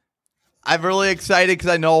right. I'm really excited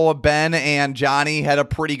because I know Ben and Johnny had a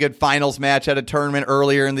pretty good finals match at a tournament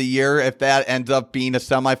earlier in the year. If that ends up being a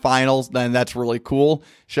semifinals, then that's really cool.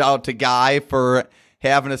 Shout out to Guy for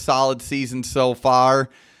having a solid season so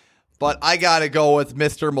far. But I got to go with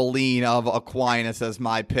Mr. Moline of Aquinas as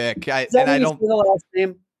my pick. Is that when you say the last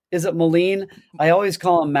name? Is it Moline? I always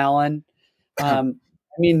call him Mallon.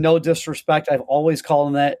 No disrespect. I've always called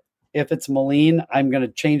him that. If it's Moline, I'm going to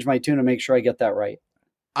change my tune and make sure I get that right.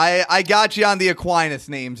 I got you on the Aquinas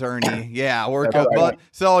names, Ernie. Yeah, we're good. Right.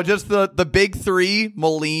 So just the big 3,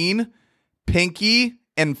 Moline, Pinky,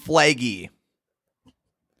 and Flaggy.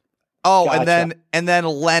 Oh, gotcha. and then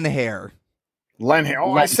Lenhair.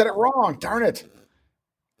 Oh, I said it wrong. Darn it.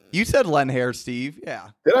 You said Lenhair, Steve. Yeah.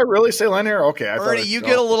 Did I really say Lenhair? Okay. Ernie, you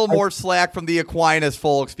get a little more slack from the Aquinas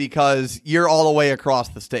folks because you're all the way across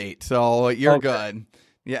the state. So you're good.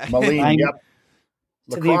 Yeah. Moline, yep.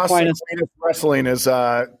 Aquinas Wrestling is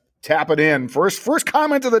tapping in. First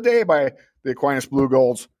comment of the day by the Aquinas Blue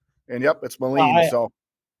Golds. And yep, it's Moline.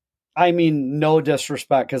 I mean, no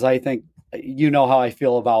disrespect, because I think you know how I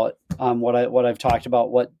feel about what I've talked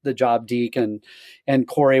about, what the job Deke and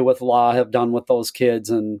Corey with Law have done with those kids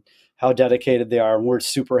and how dedicated they are. And we're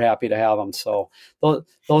super happy to have them. So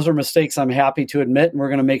those are mistakes I'm happy to admit, and we're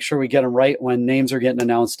going to make sure we get them right when names are getting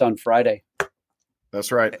announced on Friday.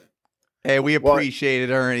 That's right. Hey, we appreciate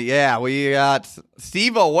it, Ernie. Yeah, we got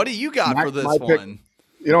Steve-O. What do you got for this one?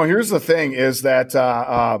 Pick, here's the thing is that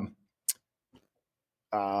I'm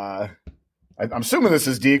assuming this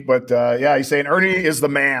is Deke, but he's saying Ernie is the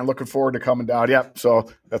man. Looking forward to coming down. Yep.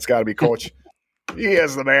 So that's got to be Coach. He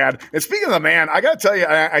is the man. And speaking of the man, I got to tell you,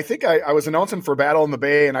 I think I was announcing for Battle in the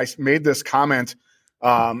Bay, and I made this comment.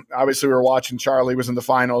 Obviously, we were watching Charlie was in the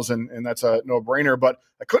finals, and that's a no-brainer. But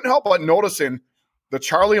I couldn't help but noticing the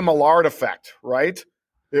Charlie Millard effect, right?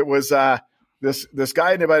 It was this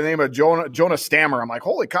guy by the name of Jonah Stammer. I'm like,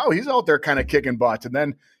 holy cow, he's out there kind of kicking butt. And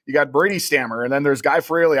then you got Brady Stammer, and then there's Guy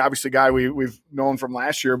Fraley, obviously a guy we've known from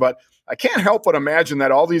last year. But I can't help but imagine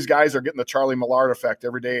that all these guys are getting the Charlie Millard effect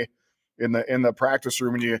every day in the practice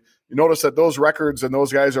room, and you notice that those records and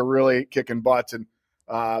those guys are really kicking butt. And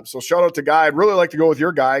so shout out to Guy. I'd really like to go with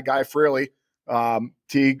your Guy Fraley,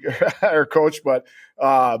 Teague, or Coach, but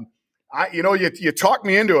you talk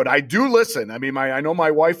me into it. I do listen. I mean, I know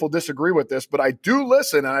my wife will disagree with this, but I do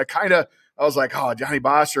listen. And I was like, oh, Johnny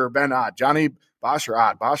Bosch or Ben Ott. Johnny Bosch or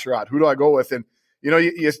Ott. Who do I go with? And,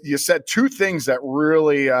 you said two things that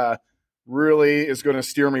really is going to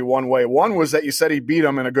steer me one way. One was that you said he beat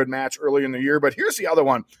him in a good match early in the year. But here's the other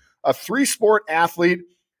one. A 3-sport athlete,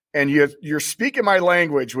 and you're speaking my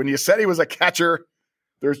language. When you said he was a catcher,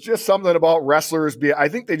 there's just something about wrestlers. I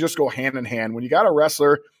think they just go hand in hand. When you got a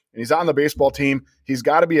wrestler – and he's on the baseball team, he's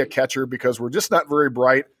got to be a catcher because we're just not very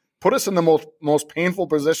bright. Put us in the most painful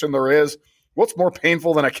position there is. What's more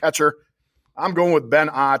painful than a catcher? I'm going with Ben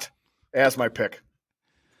Ott as my pick.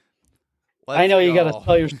 I know you got to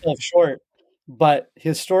sell yourself short, but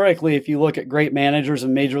historically, if you look at great managers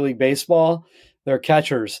in Major League Baseball, they're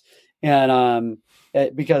catchers. And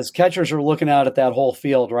because catchers are looking out at that whole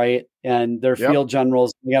field, right? And they're field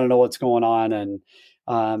generals. You got to know what's going on. And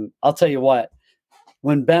I'll tell you what,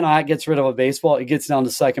 when Ben Ott gets rid of a baseball, it gets down to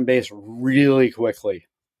second base really quickly.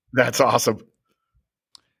 That's awesome.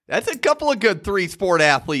 That's a couple of good 3-sport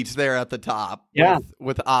athletes there at the top. Yeah.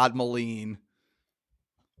 With Odd Moline.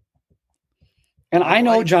 And I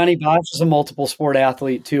know Johnny Bosch is a multiple sport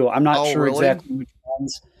athlete too. I'm not sure really? exactly which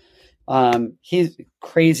ones. He's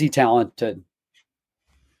crazy talented.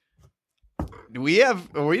 Are we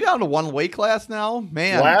down to one weight class now?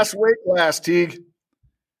 Man. Last weight class, Teague.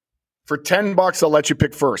 For $10, I'll let you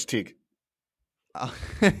pick first, Teague.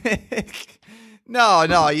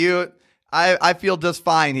 No, I feel just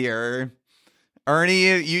fine here.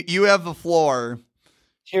 Ernie, you have the floor.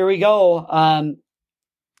 Here we go.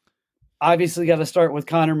 Obviously got to start with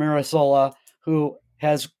Connor Mirasola, who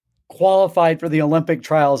has qualified for the Olympic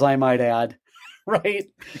trials, I might add. Right?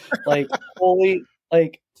 We're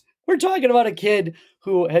talking about a kid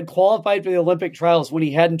who had qualified for the Olympic trials when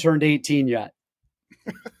he hadn't turned 18 yet.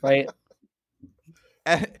 Right?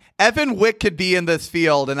 Evan Wick could be in this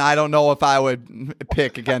field, and I don't know if I would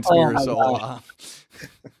pick against Mirasola.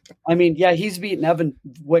 I mean, yeah, he's beaten Evan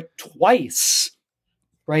Wick twice,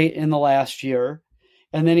 right, in the last year.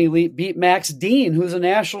 And then he beat Max Dean, who's a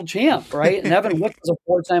national champ, right? And Evan Wick was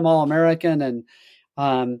a 4-time All-American.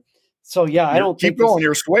 And so, yeah, I don't keep going.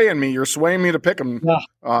 You're swaying me. You're swaying me to pick him. Yeah,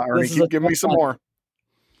 Ernie, keep giving me some more.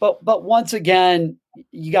 But once again,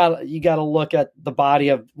 you got to look at the body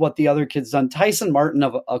of what the other kid's done. Tyson Martin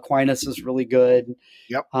of Aquinas is really good.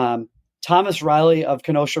 Yep. Thomas Riley of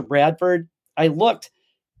Kenosha Bradford. I looked.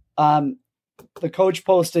 The coach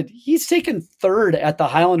posted he's taken third at the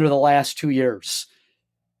Highlander the last 2 years.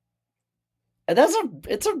 And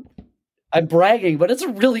I'm bragging, but it's a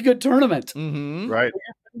really good tournament. Mm-hmm. Right.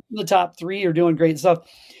 In the top 3, you're doing great stuff.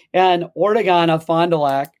 And Ortegon of Fond du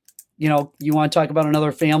Lac, you want to talk about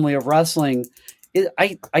another family of wrestling.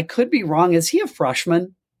 I could be wrong. Is he a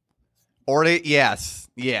freshman? Yes.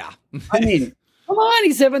 Yeah. I mean, come on.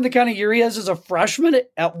 He's having the kind of year he has as a freshman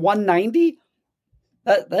at 190.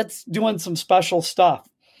 That's doing some special stuff.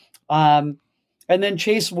 And then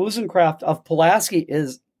Chase Wuzencraft of Pulaski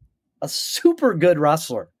is a super good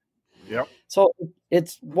wrestler. Yep. So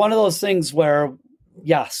it's one of those things where,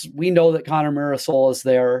 yes, we know that Connor Mirasola is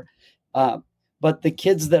there. But the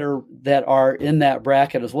kids that are in that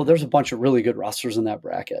bracket as well, there's a bunch of really good wrestlers in that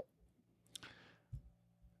bracket.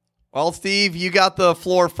 Well, Steve, you got the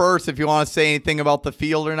floor first if you want to say anything about the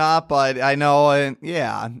field or not, but I know, I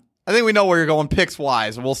think we know where you're going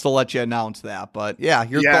picks-wise, and we'll still let you announce that. But,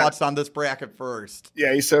 your thoughts on this bracket first.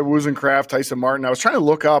 Yeah, he said Wozencraft, Tyson Martin. I was trying to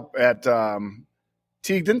look up at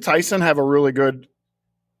Teague. Didn't Tyson have a really good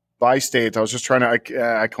by state? I was just trying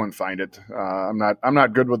to I couldn't find it. I'm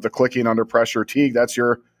not good with the clicking under pressure. Teague, that's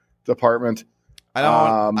your department. I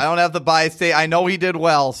don't have the by state. I know he did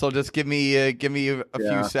well, so just give me a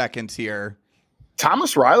few seconds here.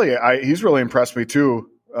 Thomas Riley, he's really impressed me too.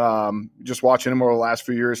 Just watching him over the last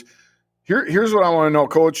few years. Here's what I want to know,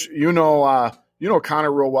 Coach. You know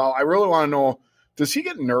Connor real well. I really want to know, does he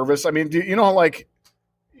get nervous? I mean,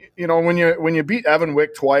 when you beat Evan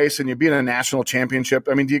Wick twice and you beat a national championship,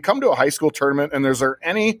 I mean, do you come to a high school tournament and is there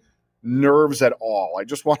any nerves at all? I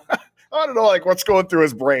just want I don't know, like what's going through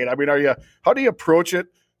his brain. I mean, how do you approach it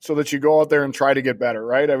so that you go out there and try to get better,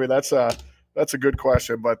 right? I mean, that's a good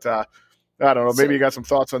question, but I don't know. Maybe you got some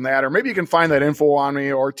thoughts on that, or maybe you can find that info on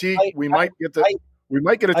me. Or we might get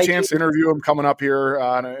a chance to interview him coming up here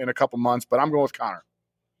in a couple months. But I'm going with Connor.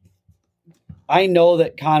 I know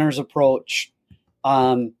that Connor's approach.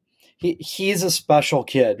 He's a special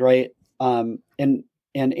kid, right?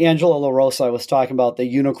 And Angela La Rosa was talking about the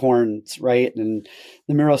unicorns, right? And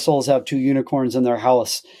the Mirasols have 2 unicorns in their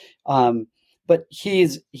house. But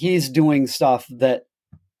he's doing stuff that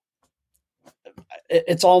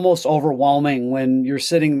it's almost overwhelming when you're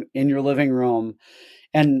sitting in your living room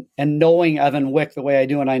and knowing Evan Wick the way I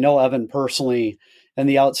do. And I know Evan personally and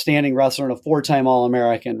the outstanding wrestler and a 4-time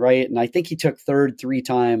All-American, right? And I think he took 3rd 3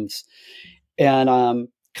 times. And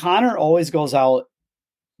Connor always goes out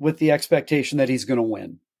with the expectation that he's going to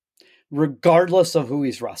win, regardless of who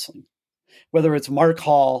he's wrestling, whether it's Mark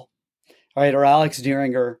Hall, right, or Alex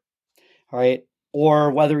Dieringer, right, or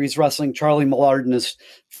whether he's wrestling Charlie Millard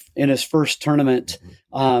in his first tournament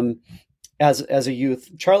as a youth.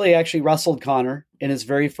 Charlie actually wrestled Connor in his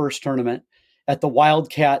very first tournament at the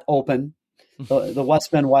Wildcat Open, the West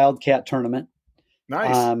Bend Wildcat tournament.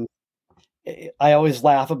 Nice. I always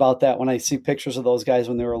laugh about that when I see pictures of those guys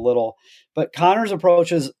when they were little. But Connor's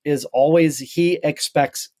approach is always he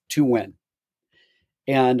expects to win.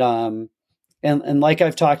 And like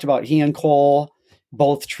I've talked about, he and Cole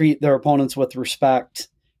both treat their opponents with respect.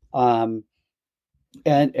 And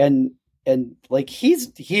like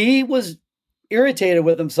he was irritated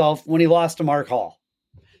with himself when he lost to Mark Hall.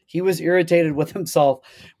 He was irritated with himself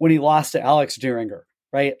when he lost to Alex Dieringer,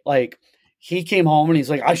 right? Like he came home and he's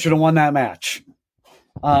like, I should have won that match.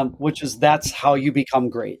 That's how you become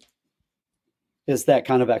great, is that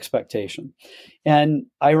kind of expectation. And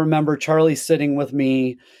I remember Charlie sitting with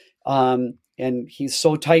me, and he's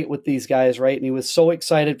so tight with these guys, right? And he was so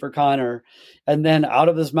excited for Connor. And then out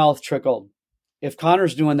of his mouth trickled, if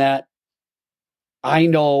Connor's doing that, I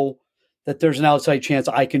know that there's an outside chance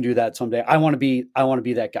I can do that someday. I want to be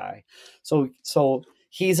that guy. So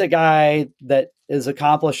he's a guy that is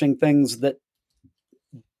accomplishing things that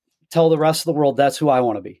tell the rest of the world that's who I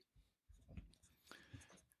want to be.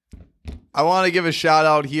 I want to give a shout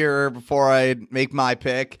out here before I make my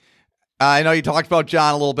pick. I know you talked about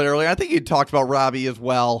John a little bit earlier. I think you talked about Robbie as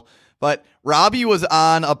well. But Robbie was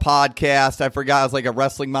on a podcast. I forgot. It was like a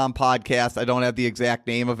Wrestling Mom podcast. I don't have the exact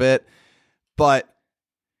name of it. But,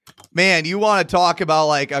 man, you want to talk about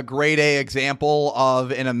like a grade A example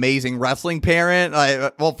of an amazing wrestling parent?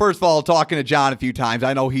 Well, first of all, talking to John a few times,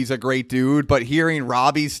 I know he's a great dude. But hearing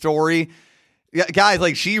Robbie's story, guys,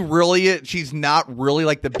 like she's not really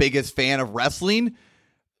like the biggest fan of wrestling,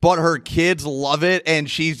 but her kids love it, and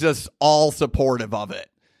she's just all supportive of it.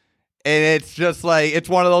 And it's just like, it's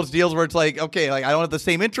one of those deals where it's like, okay, like I don't have the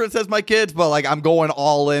same interests as my kids, but like I'm going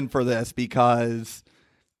all in for this because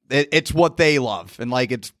it's what they love. And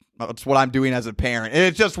like, it's what I'm doing as a parent. And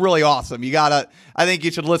it's just really awesome. I think you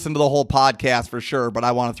should listen to the whole podcast for sure, but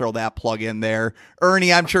I want to throw that plug in there.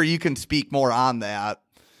 Ernie, I'm sure you can speak more on that.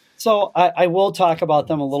 So I will talk about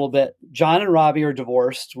them a little bit. John and Robbie are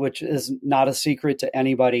divorced, which is not a secret to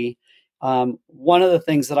anybody. One of the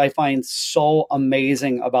things that I find so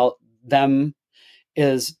amazing about them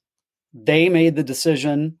is they made the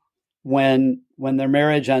decision when their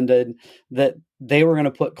marriage ended that they were going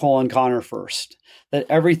to put Cole and Connor first, that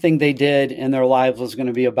everything they did in their lives was going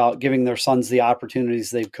to be about giving their sons the opportunities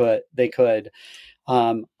they could.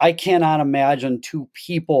 I cannot imagine 2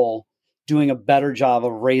 people doing a better job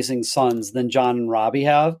of raising sons than John and Robbie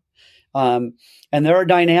have. And there are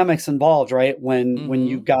dynamics involved, right? When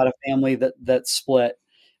you've got a family that's split.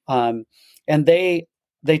 And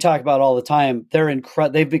they talk about all the time.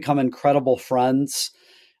 They've become incredible friends.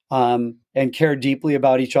 and care deeply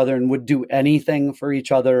about each other and would do anything for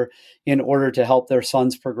each other in order to help their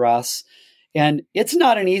sons progress. And it's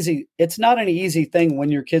not an easy thing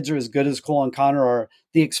when your kids are as good as Cole and Connor are.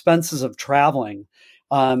 The expenses of traveling,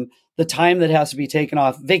 the time that has to be taken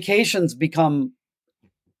off, vacations become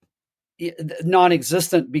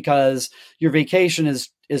non-existent because your vacation is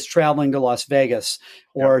traveling to Las Vegas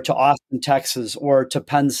or to Austin, Texas, or to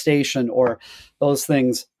Penn Station, or those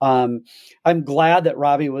things. I'm glad that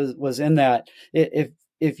Robbie was in that.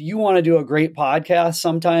 If you want to do a great podcast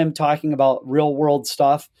sometime talking about real world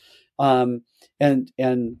stuff, and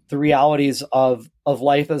the realities of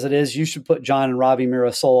life as it is, you should put John and Robbie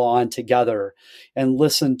Mirasola on together and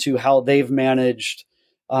listen to how they've managed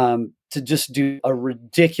to just do a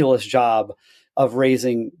ridiculous job of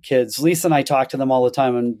raising kids. Lisa and I talk to them all the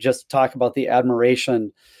time and just talk about the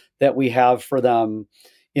admiration that we have for them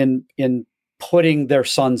in putting their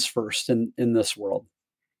sons first in this world.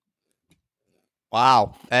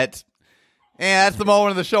 Wow. That's the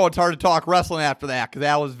moment of the show. It's hard to talk wrestling after that, because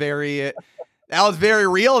that was very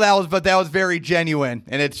real. But that was very genuine.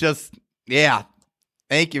 And it's just, yeah.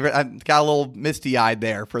 Thank you. I got a little misty eyed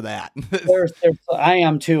there for that. I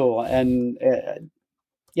am too. And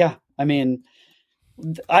yeah, I mean,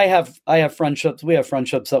 I have friendships. We have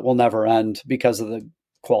friendships that will never end because of the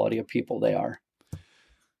quality of people they are.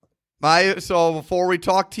 So before we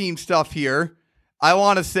talk team stuff here, I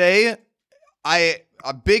want to say I'm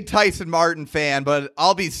a big Tyson Martin fan, but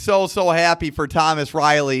I'll be so happy for Thomas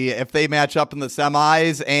Riley if they match up in the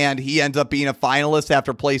semis and he ends up being a finalist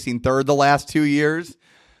after placing third the last 2 years.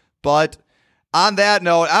 But on that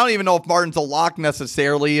note, I don't even know if Martin's a lock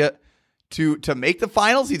necessarily to make the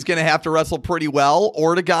finals. He's going to have to wrestle pretty well.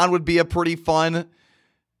 Ortegon would be a pretty fun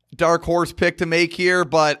dark horse pick to make here,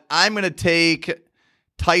 but I'm going to take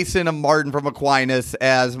Tyson and Martin from Aquinas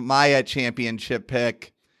as my championship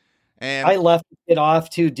pick. And I left it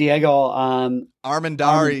off to Diego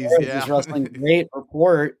Armendariz. Yeah. Wrestling great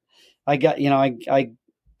report. I get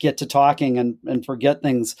to talking and forget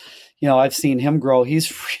things. I've seen him grow.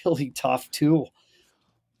 He's really tough too.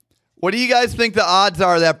 What do you guys think the odds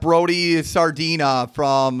are that Brody Sardina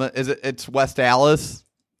from, it's West Allis,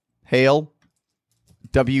 Hale,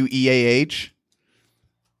 WEAH?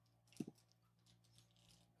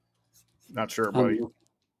 Not sure, buddy.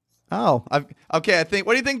 Okay.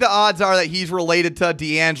 What do you think the odds are that he's related to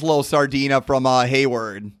D'Angelo Sardina from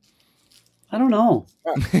Hayward? I don't know.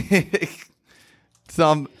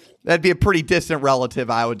 That'd be a pretty distant relative,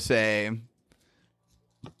 I would say.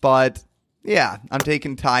 But yeah, I'm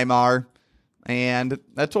taking Timar, and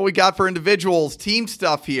that's what we got for individuals. Team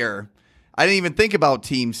stuff here. I didn't even think about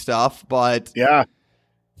team stuff, but yeah.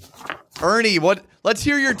 Ernie, let's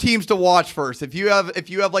hear your teams to watch first. If you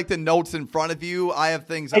have like the notes in front of you, I have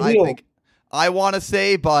things I think I want to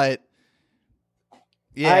say, but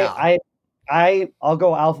yeah. I'll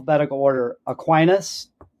go alphabetical order. Aquinas,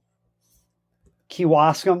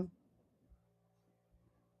 Kewaskum,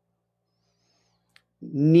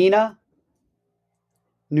 Neenah,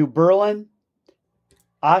 New Berlin,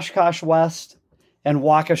 Oshkosh West, and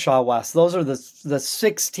Waukesha West. Those are the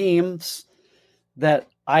 6 teams that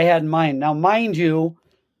I had in mind. Now, mind you,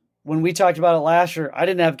 when we talked about it last year, I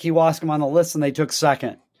didn't have Kewaskum on the list and they took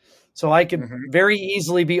second. So I could very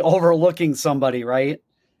easily be overlooking somebody, right?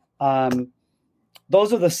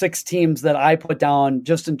 Those are the 6 teams that I put down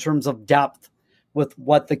just in terms of depth with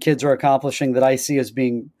what the kids are accomplishing that I see as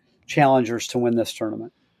being challengers to win this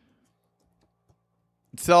tournament.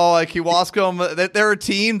 So Kewaskum, they're a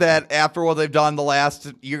team that after what they've done the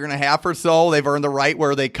last year and a half or so, they've earned the right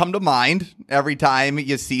where they come to mind every time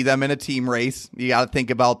you see them in a team race. You got to think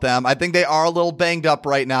about them. I think they are a little banged up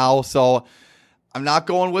right now, so I'm not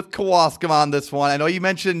going with Kewaskum on this one. I know you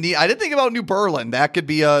mentioned I didn't think about New Berlin. That could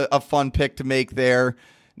be a fun pick to make there.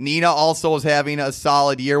 Neenah also is having a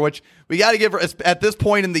solid year, which we got to give her at this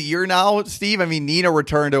point in the year now, Steve. I mean, Neenah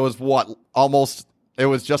returned. It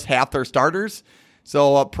was just half their starters.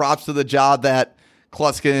 So props to the job that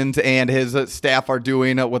Kluskins and his staff are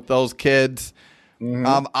doing with those kids.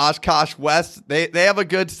 Oshkosh West, they have a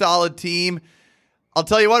good, solid team. I'll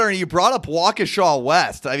tell you what, Ernie, you brought up Waukesha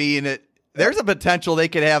West. I mean, there's a potential they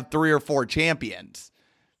could have 3 or 4 champions.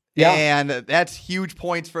 Yeah. And that's huge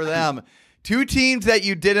points for them. 2 teams that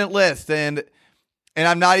you didn't list, and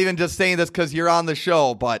I'm not even just saying this because you're on the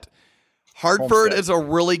show, but Hartford is a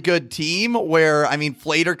really good team where, I mean,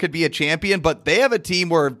 Flater could be a champion, but they have a team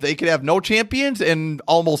where they could have no champions and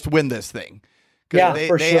almost win this thing. Yeah,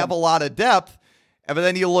 they have a lot of depth. But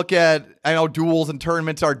then you look at, I know duels and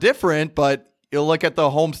tournaments are different, but you look at the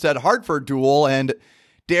Homestead Hartford duel, and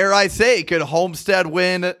dare I say, could Homestead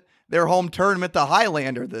win their home tournament, the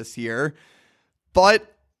Highlander, this year.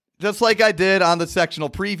 But just like I did on the sectional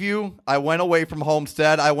preview, I went away from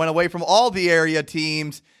Homestead. I went away from all the area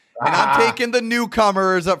teams. And I'm taking the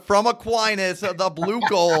newcomers from Aquinas, the Blue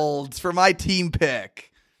Golds, for my team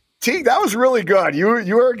pick. Teague, that was really good. You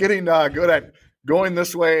are getting good at going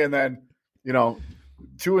this way and then,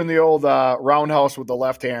 two in the old roundhouse with the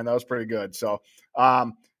left hand. That was pretty good. So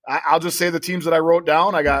I'll just say the teams that I wrote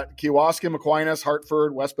down. I got Kewaskum, Aquinas,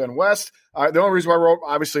 Hartford, West Bend West. The only reason why I wrote,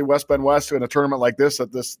 obviously, West Bend West in a tournament like this,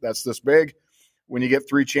 that's this big. When you get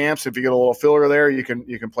 3 champs, if you get a little filler there, you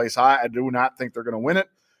can place high. I do not think they're going to win it.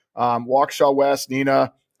 Waukesha West,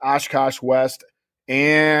 Neenah, Oshkosh West,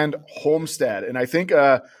 and Homestead. And I think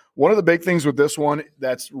one of the big things with this one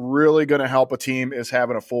that's really going to help a team is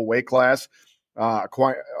having a full weight class.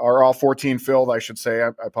 Are all 14 filled, I should say. I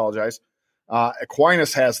apologize.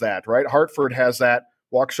 Aquinas has that, right? Hartford has that.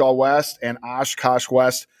 Waukesha West and Oshkosh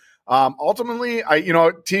West. Ultimately,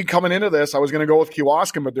 T coming into this, I was going to go with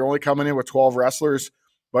Kewaskum, but they're only coming in with 12 wrestlers.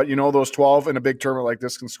 But those 12 in a big tournament like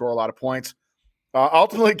this can score a lot of points.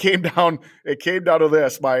 Ultimately, it came down to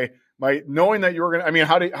this by knowing that you were going to. I mean,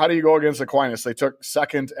 how do you go against Aquinas? They took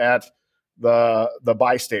second at the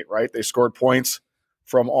bi-state, right? They scored points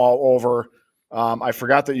from all over. I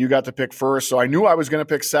forgot that you got to pick first, so I knew I was going to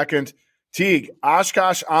pick second. Teague,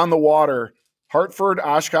 Oshkosh on the water, Hartford,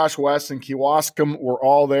 Oshkosh West, and Kewaskum were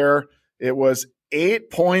all there. It was 8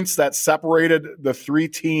 points that separated the 3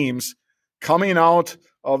 teams. Coming out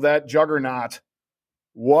of that juggernaut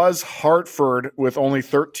was Hartford with only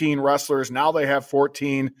 13 wrestlers. Now they have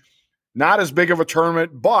 14. Not as big of a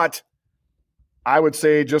tournament, but I would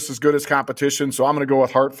say just as good as competition. So I'm going to go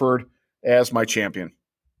with Hartford as my champion.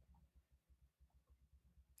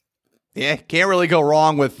 Yeah, can't really go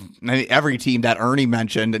wrong with every team that Ernie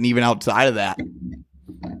mentioned, and even outside of that.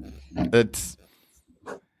 It's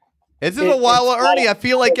a while, Ernie. I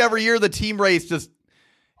feel like every year the team race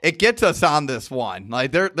it gets us on this one.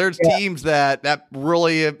 Like there's teams that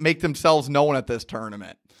really make themselves known at this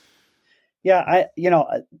tournament. Yeah,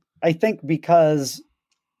 I think because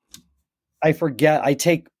I forget, I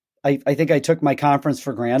think I took my conference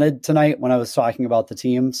for granted tonight when I was talking about the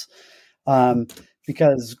teams,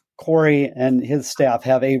 because Corey and his staff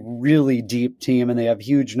have a really deep team and they have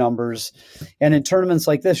huge numbers. And in tournaments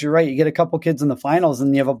like this, you're right, you get a couple kids in the finals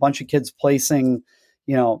and you have a bunch of kids placing,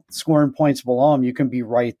 scoring points below them. You can be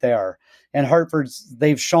right there. And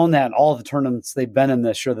they've shown that in all the tournaments they've been in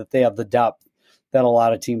this year, that they have the depth that a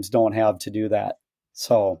lot of teams don't have to do that.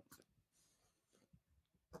 So.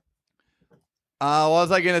 What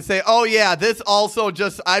was I going to say? Oh yeah, this also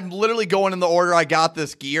I'm literally going in the order I got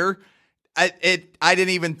this gear. I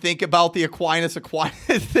didn't even think about the Aquinas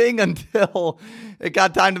thing until it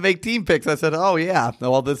got time to make team picks. I said, oh yeah,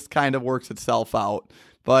 well, this kind of works itself out.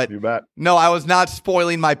 But you bet. No, I was not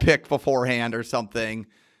spoiling my pick beforehand or something.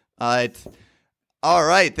 All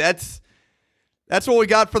right. That's what we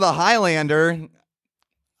got for the Highlander.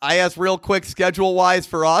 I asked real quick schedule wise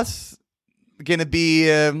for us. Gonna be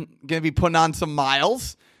putting on some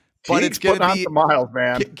miles, but it's gonna be some miles,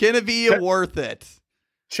 man. Gonna be worth it.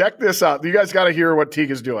 Check this out. You guys got to hear what Teague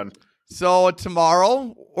is doing. So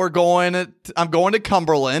tomorrow I'm going to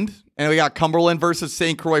Cumberland, and we got Cumberland versus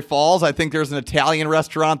St. Croix Falls. I think there's an Italian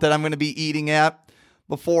restaurant that I'm going to be eating at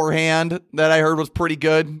beforehand that I heard was pretty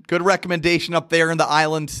good. Good recommendation up there in the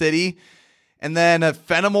Island City. And then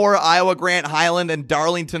Fenimore, Iowa Grant Highland, and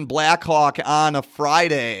Darlington Blackhawk on a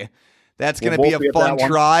Friday. That's going to be a fun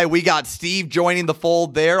try. We got Steve joining the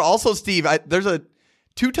fold there. Also, Steve, there's a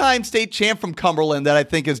 2-time state champ from Cumberland that I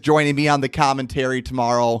think is joining me on the commentary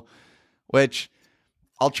tomorrow, which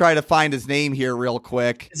I'll try to find his name here real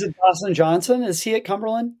quick. Is it Dawson Johnson? Is he at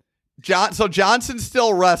Cumberland? So Johnson's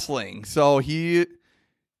still wrestling. So Seth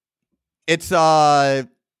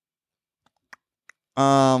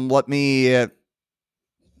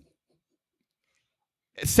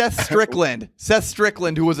Strickland,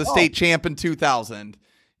 who was a state champ in 2000.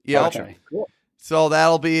 Yep. Okay, cool. So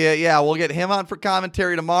that'll be we'll get him on for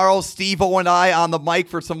commentary tomorrow. Steve-O and I on the mic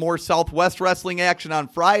for some more Southwest wrestling action on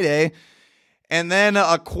Friday. And then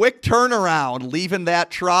a quick turnaround, leaving that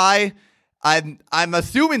try. I'm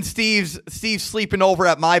assuming Steve's sleeping over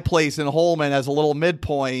at my place in Holman as a little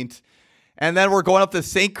midpoint. And then we're going up to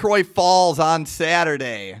St. Croix Falls on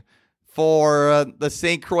Saturday for the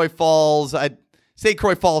St. Croix Falls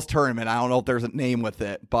tournament. I don't know if there's a name with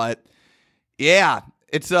it, but yeah.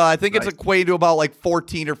 It's I think it's equated to about like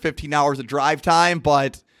 14 or 15 hours of drive time,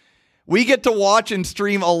 but we get to watch and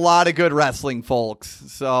stream a lot of good wrestling,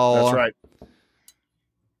 folks. So that's right.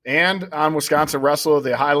 And on Wisconsin Wrestler,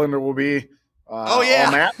 the Highlander will be all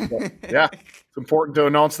Matt. So, yeah. So important to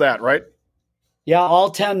announce that, right? Yeah, all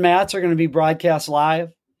 10 mats are going to be broadcast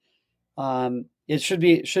live. It should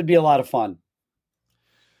be a lot of fun.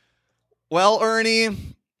 Well,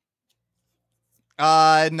 Ernie,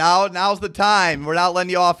 now's the time. We're not letting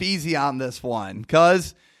you off easy on this one,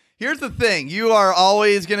 because here's the thing: you are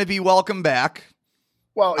always going to be welcome back.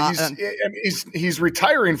 Well, he's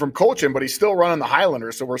retiring from coaching, but he's still running the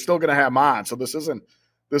Highlanders, so we're still going to have him on. So this isn't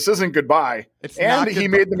goodbye. He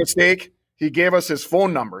made the mistake. He gave us his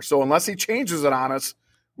phone number, so unless he changes it on us,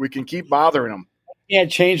 we can keep bothering him. I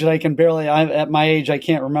can't change it. I can barely. At my age, I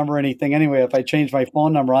can't remember anything anyway. If I change my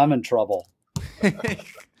phone number, I'm in trouble.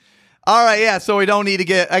 All right, yeah. So we don't need to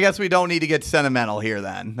get. I guess we don't need to get sentimental here.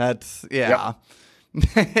 Then that's yeah.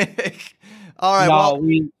 Yep. All right.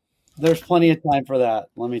 No, there's plenty of time for that.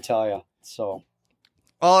 Let me tell you. So.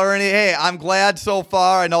 Well, Ernie, hey, I'm glad so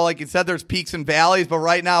far. I know, like you said, there's peaks and valleys, but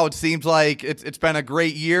right now it seems like it's been a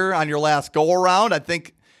great year on your last go-around. I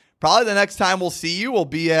think probably the next time we'll see you will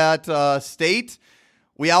be at State.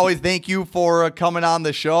 We always thank you for coming on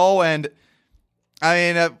the show. And, I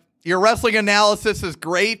mean, your wrestling analysis is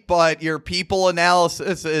great, but your people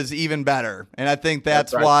analysis is even better. And I think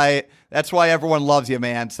that's right. why everyone loves you,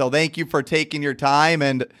 man. So thank you for taking your time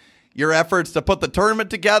and your efforts to put the tournament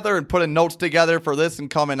together and putting notes together for this and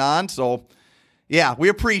coming on. So, yeah, we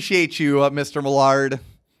appreciate you, Mr. Millard.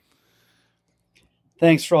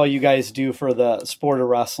 Thanks for all you guys do for the sport of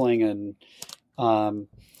wrestling. And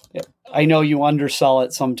I know you undersell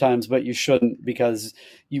it sometimes, but you shouldn't, because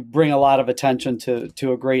you bring a lot of attention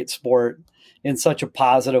to a great sport in such a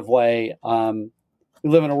positive way. We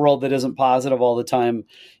live in a world that isn't positive all the time.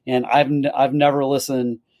 And I've never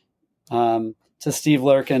listened to Steve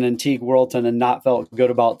Lurkin and Teague Worlton and not felt good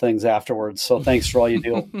about things afterwards. So thanks for all you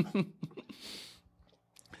do.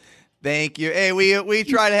 Thank you. Hey, we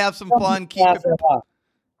try to have some fun.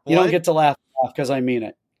 You don't get to laugh off because I mean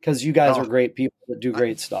it, because you guys are great people that do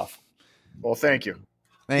great stuff. Well, thank you.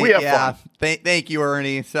 We have fun. Thank you,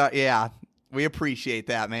 Ernie. So, yeah, we appreciate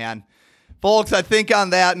that, man. Folks, I think on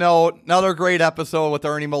that note, another great episode with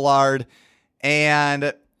Ernie Millard,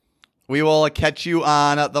 and we will catch you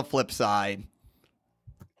on the flip side.